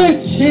start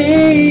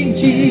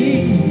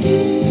changing.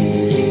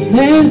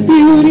 There's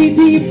beauty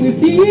deep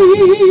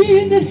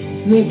within,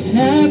 the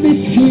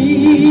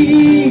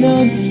tapestry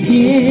of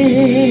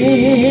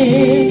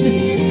skin.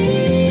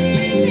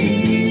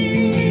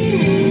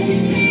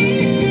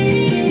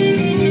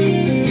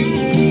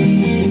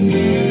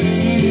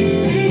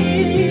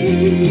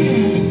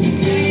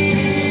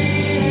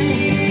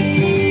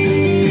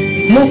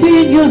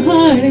 Open your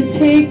heart and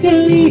take a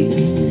leap.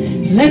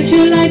 Let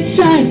your light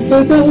shine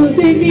for those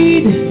in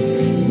need.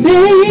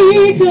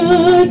 Make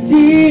a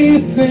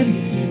difference.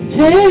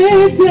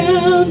 Tear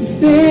down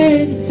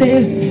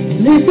fences,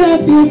 lift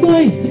up your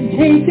voice and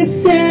take a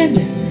stand.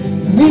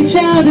 Reach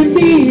out and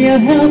be a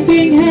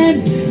helping hand.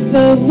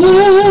 The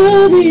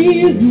world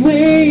is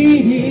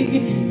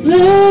waiting,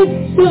 let's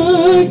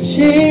start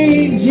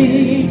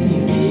changing.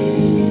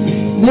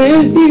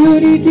 There's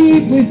beauty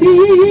deep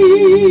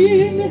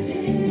within.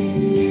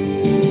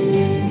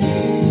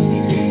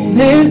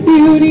 There's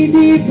beauty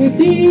deep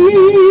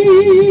within.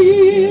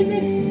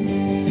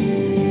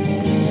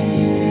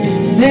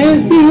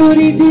 There's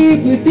beauty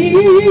deep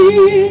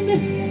within,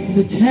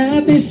 the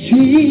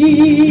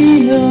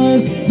tapestry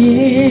of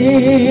skin.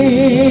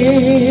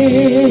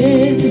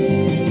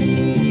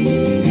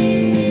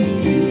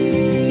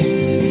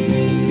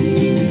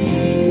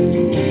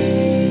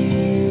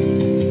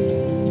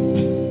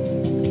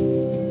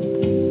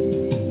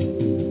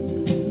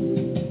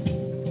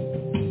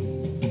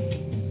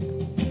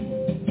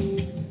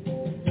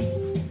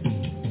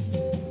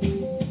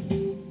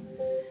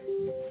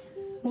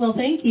 Well,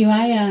 thank you.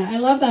 I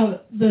love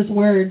those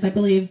words. I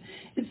believe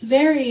it's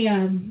very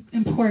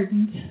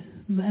important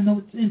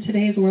in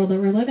today's world that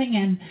we're living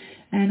in,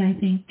 and I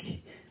think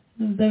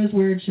those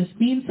words just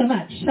mean so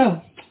much.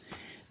 So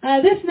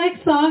this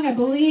next song, I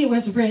believe,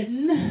 was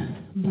written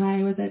by,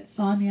 was it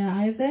Sonia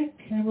Isaac,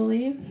 I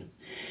believe?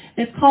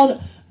 It's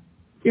called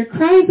Your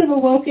Cries Have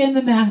Awoken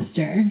the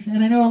Master,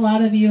 and I know a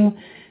lot of you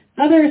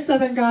other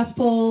Southern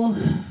Gospel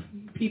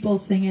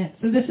people sing it.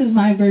 So this is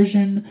my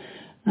version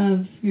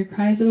of Your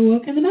Cries Have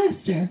Awoken the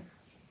Master.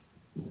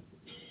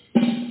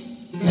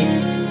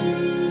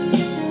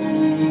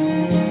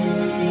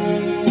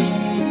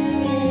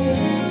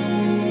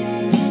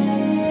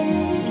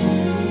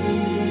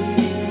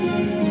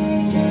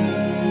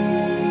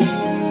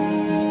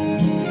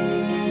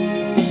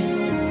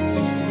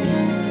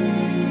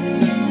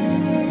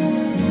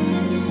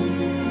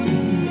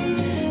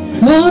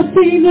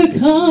 nothing to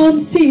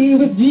come see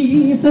with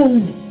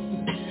Jesus.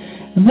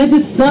 And the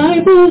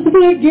disciples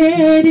were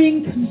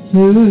getting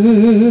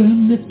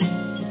concerned.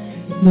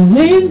 The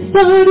wind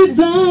started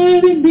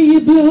violently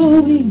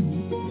blowing,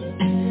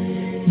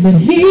 but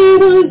he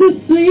was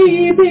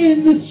asleep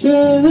in the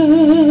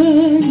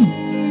stern.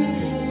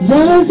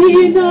 Does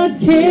he not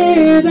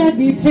care that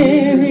we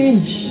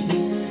perish?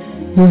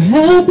 We're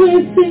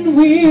helpless and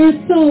we're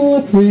so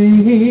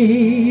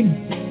afraid.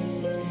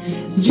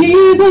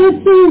 Jesus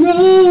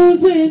arose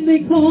when they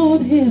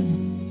called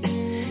him,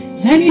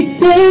 and he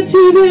said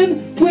to them,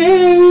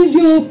 where is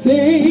your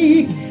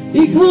faith?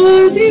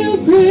 Because you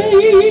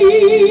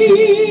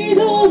prayed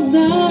all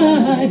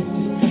night,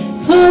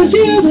 'cause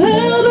you've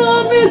held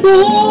on with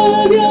all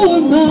of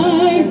your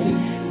might.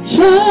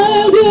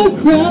 Child, you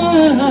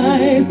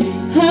cried,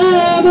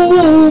 have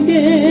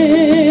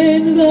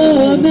awoken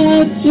the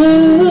Master.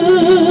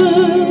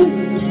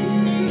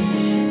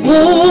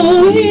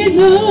 Oh, he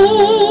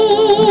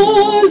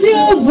knows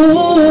your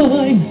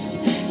voice.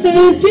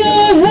 Lift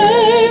your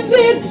hands,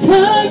 it's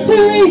time to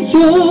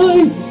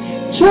rejoice.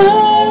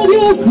 Child,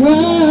 you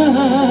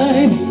cry,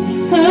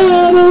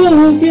 have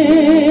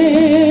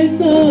awoken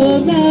the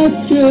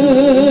Master.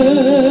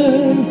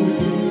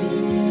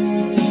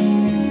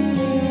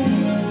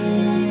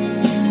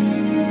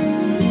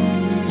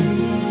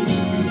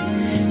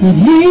 And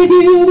he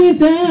knew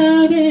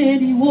without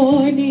any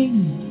warning,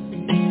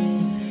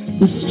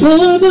 the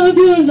storm of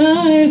your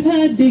life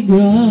had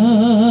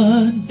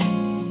begun.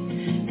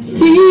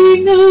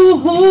 Seeing no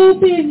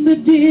hope in the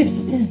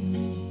distance,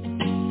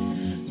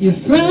 you're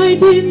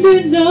frightened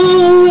and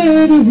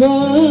nowhere to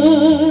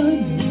run.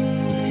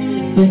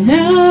 But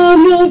now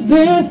your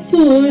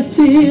vessel is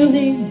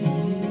filling,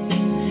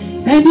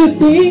 and you're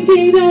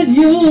thinking that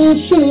you'll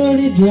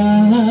surely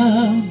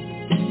drown.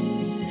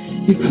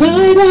 You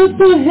cried out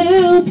for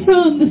help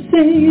from the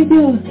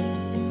Savior,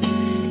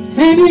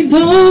 and you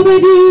know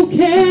that you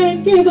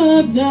can't give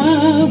up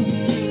now,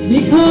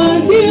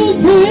 because you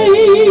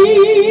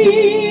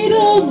prayed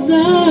all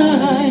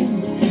night,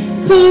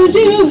 'cause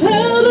you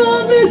held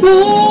on with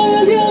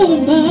all your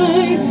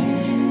might.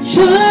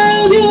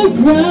 Child, you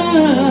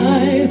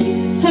cried,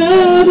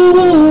 have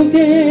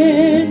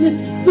awoken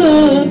the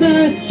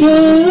Master.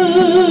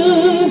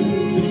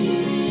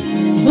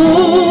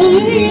 Oh,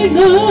 he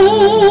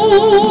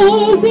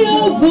knows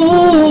your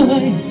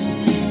voice.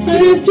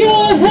 Lift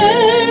your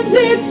hands,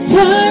 it's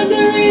time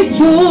to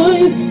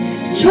rejoice.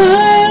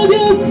 Child,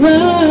 you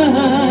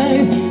cry,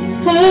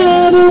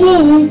 have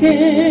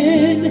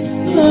awoken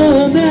the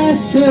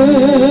Master.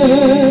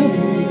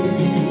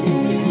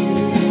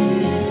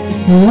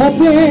 Up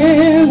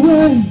there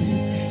was,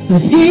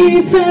 but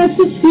he's fast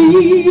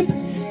asleep.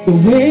 The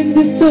wind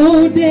is so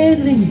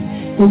deadly,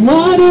 the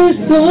water's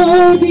so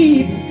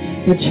deep.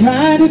 But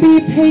try to be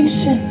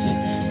patient,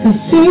 'cause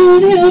soon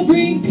he'll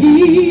bring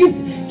peace.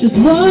 Just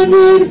one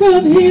word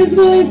from his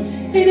voice,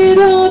 and it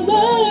all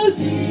must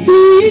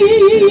cease.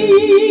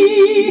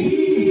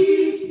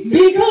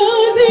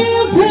 Because you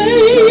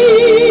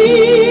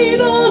prayed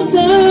all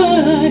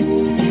night,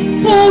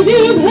 'cause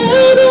you've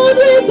held on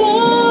with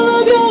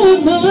all of your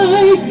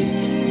might.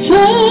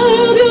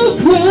 Child, you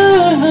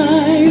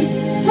cried,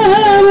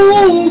 have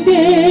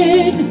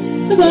awoken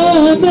the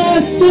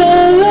Master.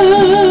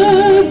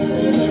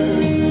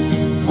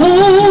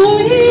 Oh,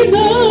 he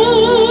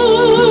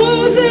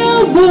knows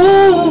your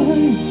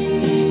voice.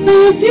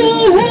 Lift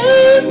your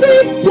hands,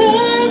 it's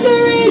time to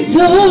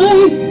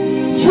rejoice.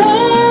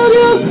 Child,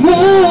 you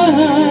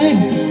cry,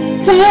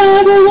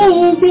 have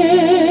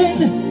awoken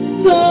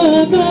the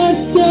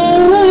Master.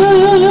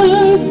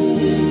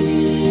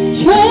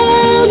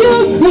 Child, you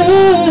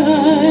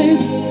cry,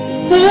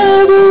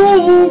 have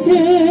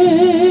awoken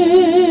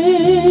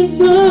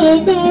the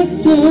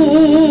Master.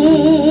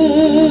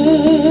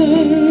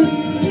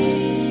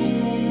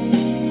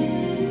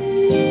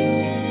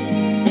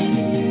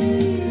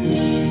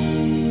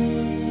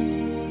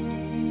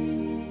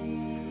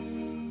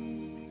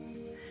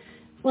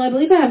 Well, I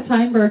believe I have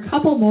time for a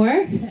couple more,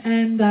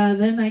 and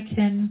then I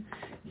can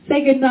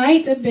say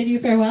goodnight and bid you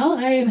farewell.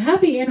 I am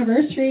happy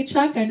anniversary,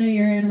 Chuck. I know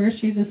your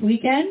anniversary is this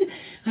weekend.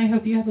 I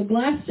hope you have a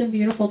blessed and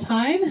beautiful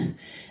time.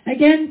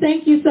 Again,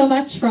 thank you so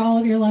much for all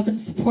of your love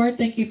and support.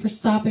 Thank you for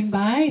stopping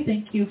by.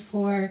 Thank you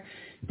for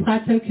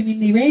Plateau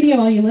Community Radio,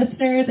 all you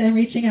listeners, and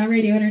Reaching Out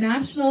Radio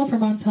International for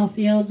Montel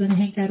Fields and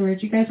Hank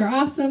Edwards. You guys are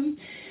awesome.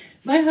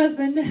 My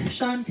husband,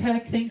 Sean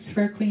Cook, thanks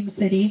for Queen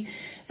City.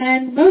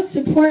 And most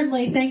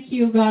importantly, thank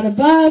you, God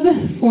above,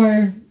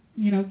 for,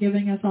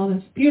 giving us all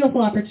this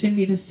beautiful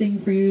opportunity to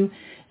sing for you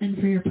and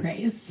for your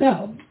praise.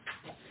 So,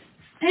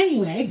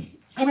 anyway,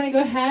 I'm going to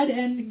go ahead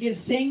and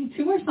sing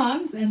two more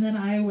songs, and then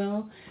I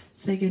will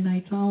say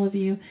goodnight to all of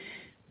you.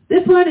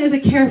 This one is a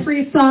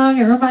carefree song.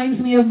 It reminds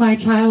me of my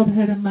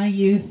childhood and my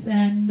youth,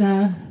 and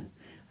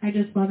I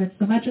just love it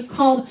so much. It's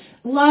called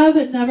Love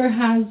Never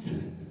Has,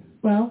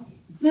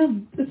 no,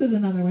 this is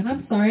another one.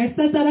 I'm sorry, I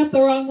set that up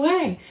the wrong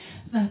way.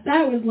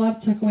 That was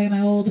Love Took Away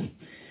My Old.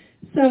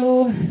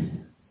 So,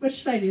 what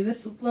should I do? This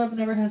is Love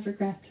Never Has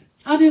Regret.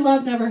 I'll do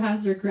Love Never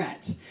Has Regret.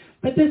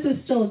 But this is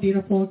still a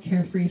beautiful,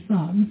 carefree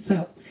song.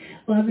 So,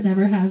 Love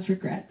Never Has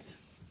Regrets.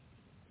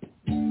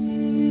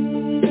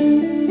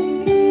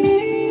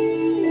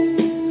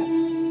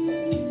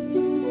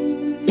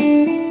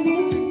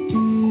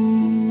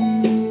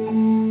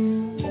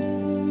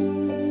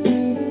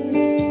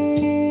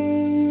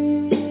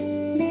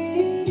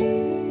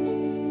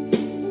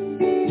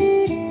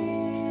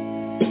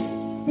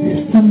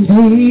 Some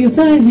days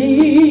I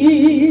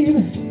leave,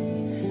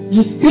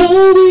 just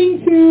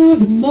going through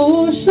the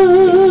motion,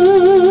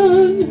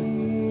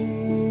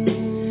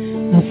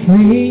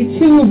 afraid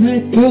to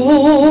let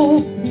go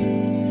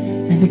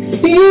and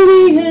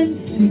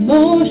experience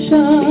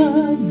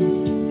emotion.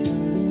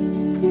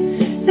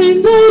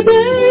 And I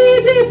bury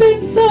deep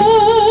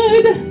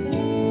inside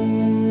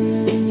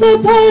the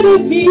part of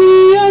me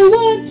I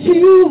want to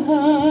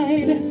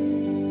hide,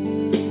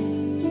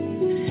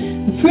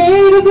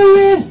 afraid of the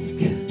risk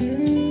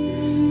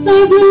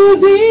of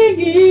losing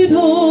it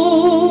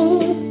all.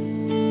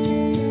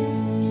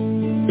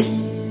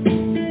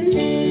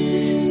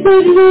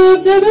 But love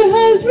never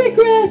has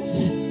regrets.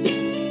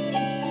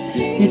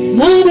 It's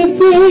not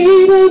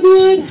afraid of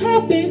what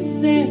happens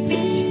next.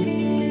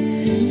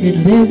 It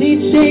lives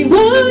each day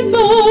one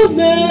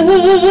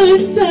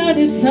moment at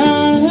a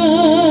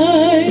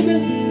time.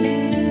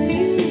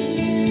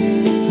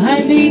 I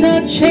may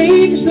not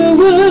change the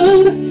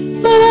world,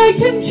 but I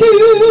can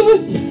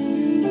choose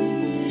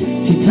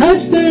to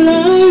touch the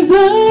lives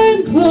I'm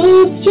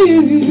close to,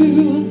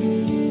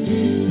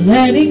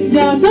 letting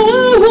down the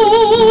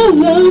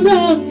wall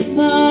around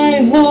my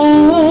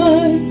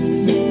heart.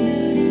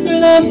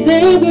 Love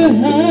never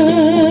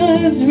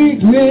has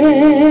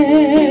regrets.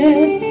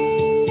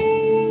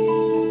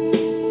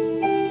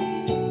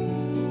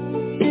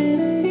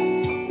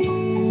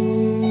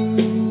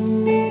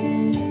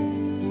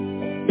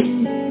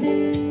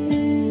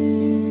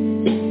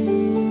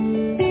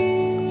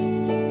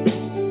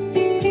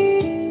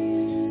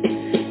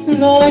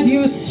 Lord,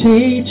 you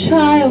say,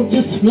 child,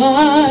 just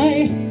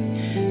fly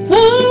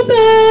up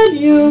on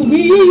your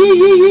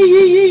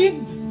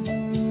wings.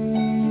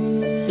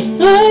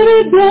 I've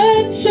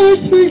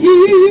adventures for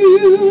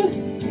you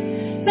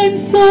and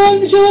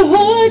songs your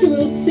heart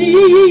will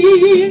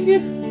sing.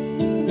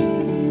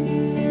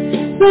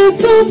 There's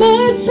so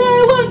much I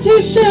want to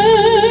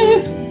share.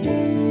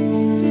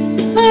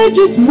 I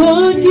just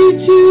want you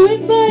to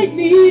invite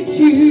me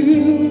to.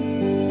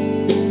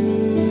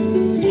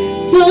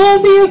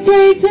 Don't be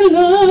afraid to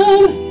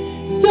love,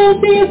 don't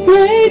be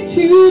afraid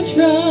to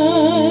try.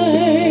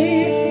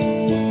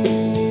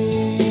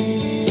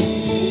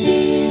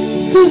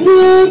 'Cause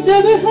love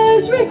never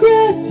has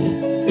regrets.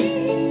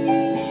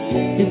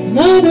 It's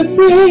not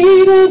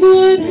afraid of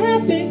what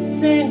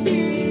happens next.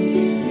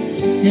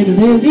 It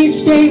lives each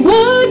day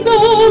one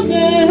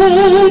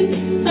moment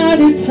at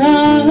a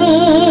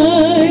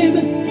time.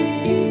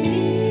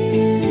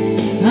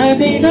 I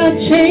may not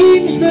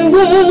change the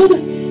world,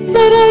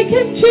 but I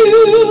can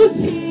choose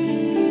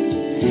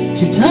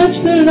to touch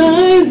the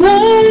lives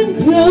I'm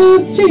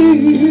close to,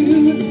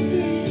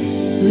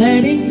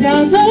 letting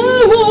down the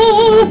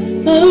wall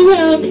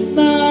around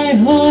my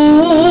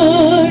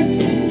heart.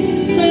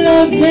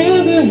 Love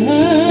never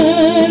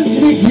has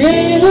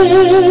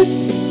regrets.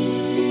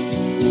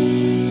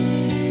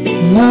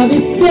 Love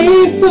is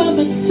safe from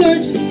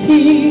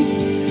uncertainty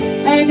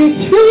and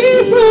it's free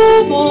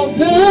from all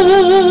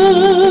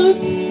doubt.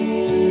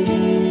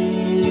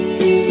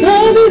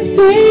 Love is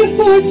safe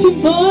for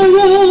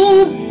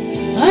tomorrow,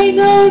 I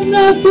know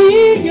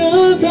nothing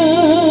about.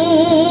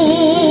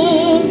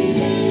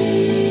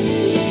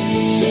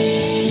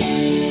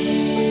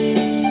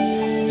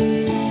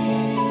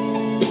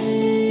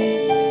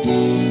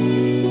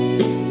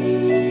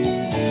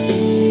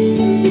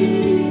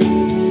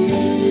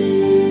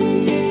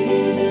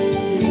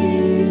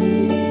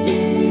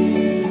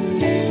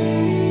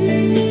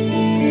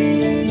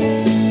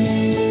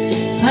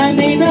 I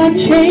may not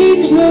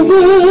change the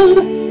world,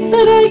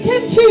 but I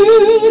can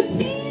choose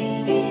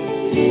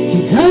to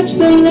touch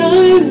the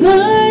lives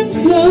I'm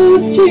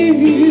close to,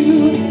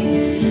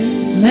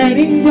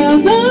 letting down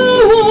the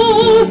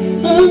wall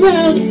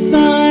around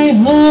my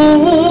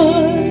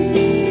heart.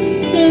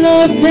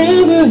 Love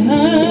never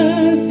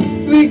has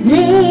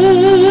regrets.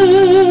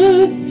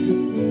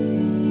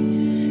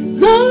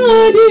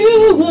 Lord,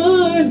 you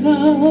are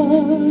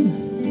love,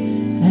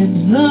 and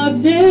love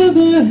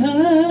never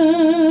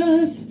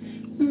has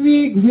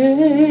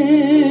regrets.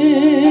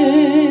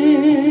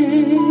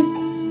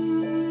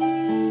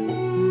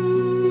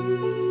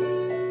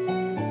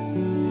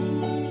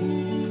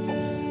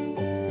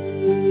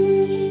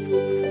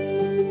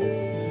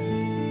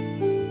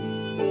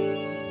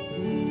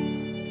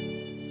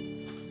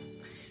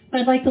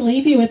 I'd like to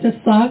leave you with this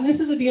song.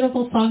 This is a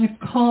beautiful song. It's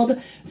called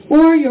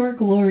For Your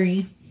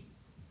Glory.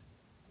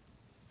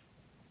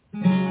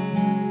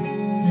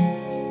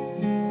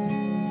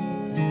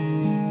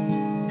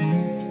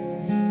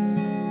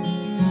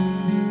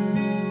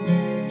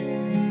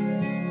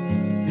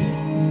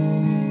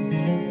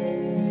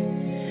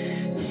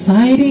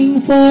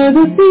 Fighting for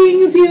the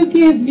things you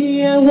give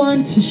me, I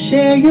want to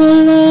share your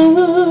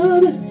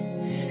love.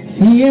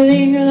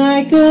 Feeling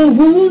like a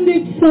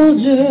wounded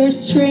soldier,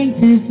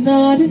 strength is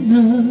not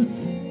enough.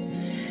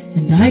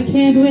 And I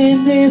can't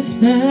win this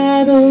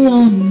battle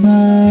on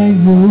my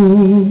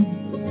own.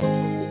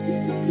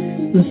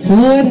 The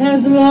sword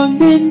has long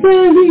been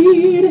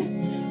buried,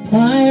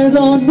 piled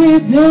on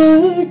with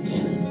dirt.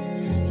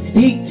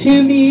 Speak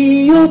to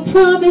me your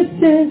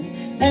promises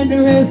and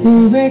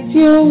resurrect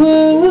your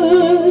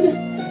word.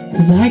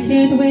 'Cause I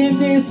can't win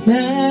this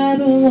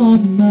battle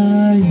on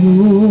my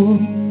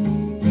own.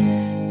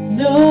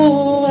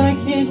 No, I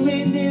can't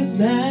win this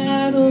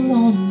battle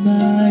on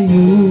my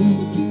own.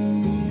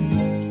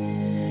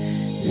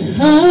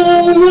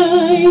 I'll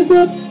rise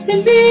up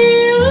and be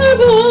your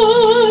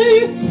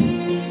voice.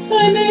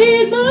 I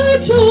made my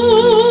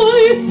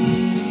choice.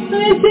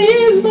 This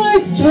is my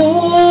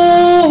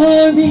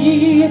story.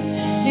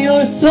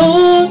 Your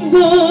songs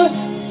are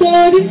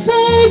stored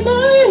inside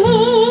my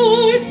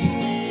heart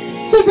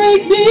to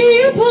break me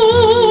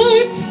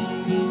apart.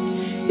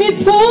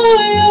 It's for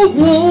your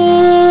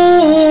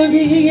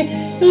glory.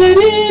 Let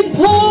it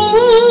pour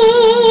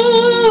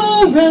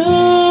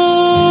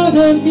out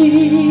of me.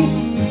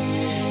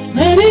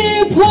 Let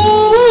it pour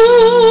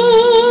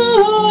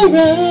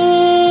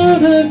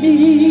out of me.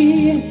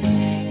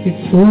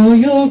 It's for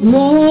your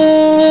glory.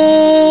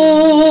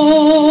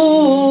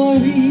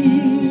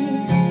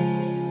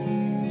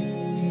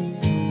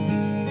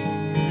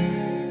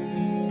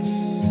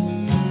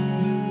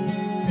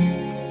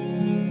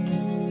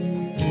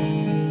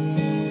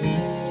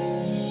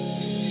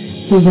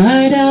 So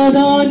ride out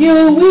on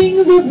your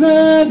wings of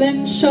love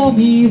and show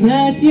me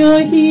that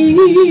you're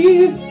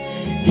here.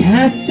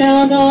 Cast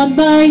down on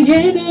my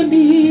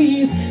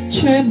enemies,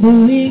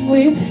 trembling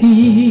with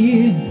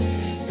fear.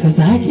 'Cause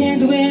I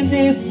can't win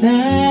this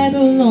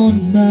battle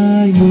on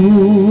my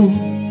own.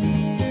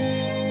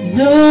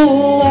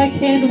 No, I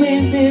can't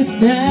win this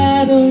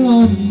battle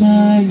on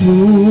my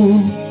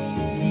own.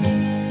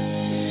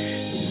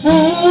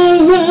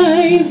 I'll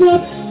rise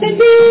up and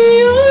be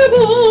your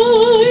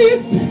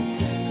voice.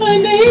 I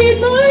made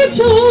my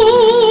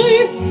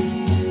choice.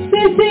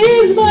 This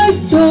is my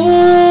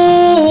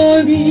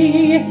story.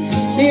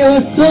 Your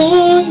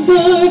songs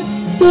are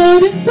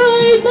stored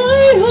inside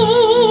my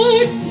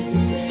heart.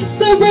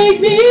 So break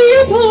me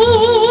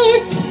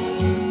apart.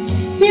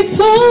 It's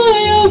for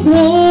your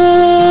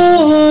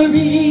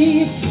glory.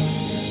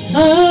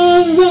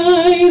 I'll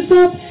rise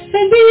up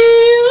and be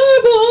your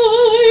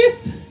voice.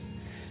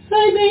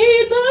 I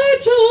made my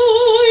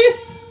choice.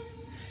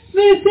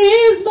 This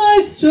is my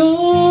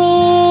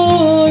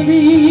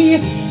story.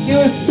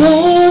 Your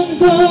songs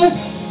are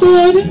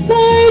stored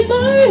inside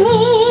my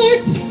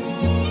heart.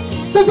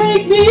 So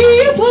break me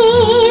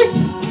apart.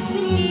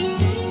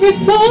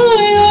 It's for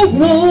your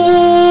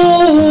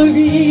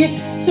glory.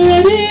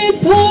 Let it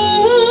pour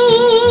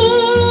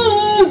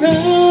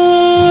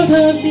out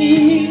of me.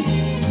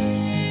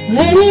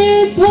 Let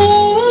it pour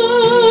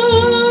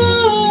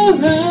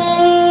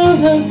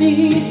out of me.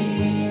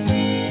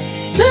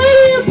 Let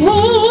it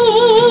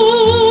pour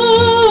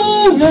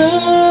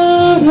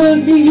out of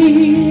me.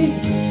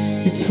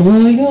 It's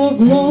for your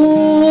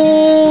glory.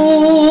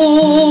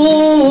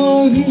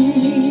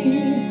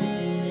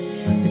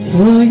 It's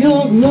for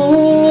your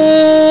glory.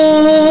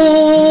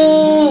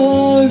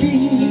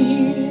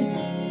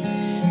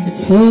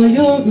 It's for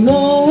your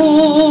glory.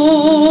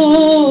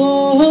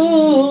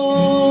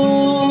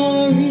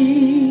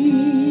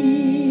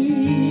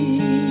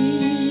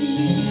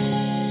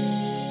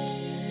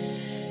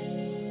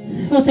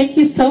 Well, thank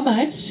you so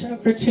much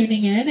for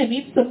tuning in. It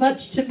means so much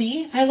to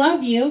me. I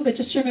love you, but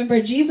just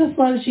remember, Jesus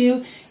loves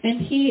you,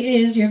 and he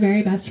is your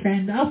very best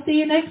friend. I'll see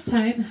you next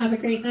time. Have a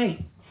great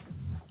night.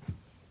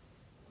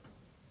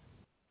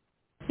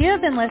 You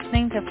have been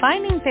listening to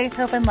Finding Faith,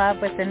 Hope, and Love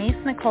with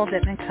Dennise Nichole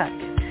Dittman-Cook.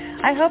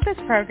 I hope this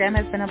program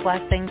has been a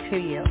blessing to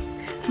you.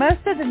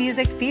 Most of the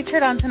music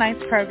featured on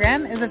tonight's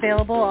program is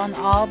available on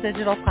all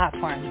digital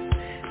platforms.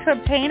 To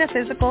obtain a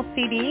physical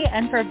CD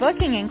and for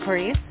booking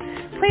inquiries,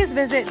 please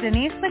visit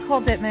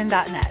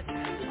DenniseNicholeDittman.net.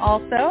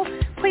 Also,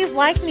 please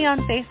like me on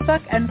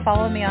Facebook and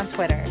follow me on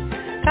Twitter.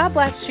 God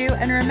bless you,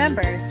 and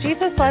remember,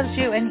 Jesus loves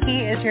you and he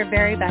is your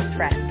very best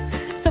friend.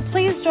 So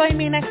please join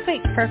me next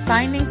week for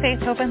Finding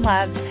Faith, Hope, and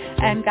Love,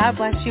 and God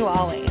bless you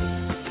always.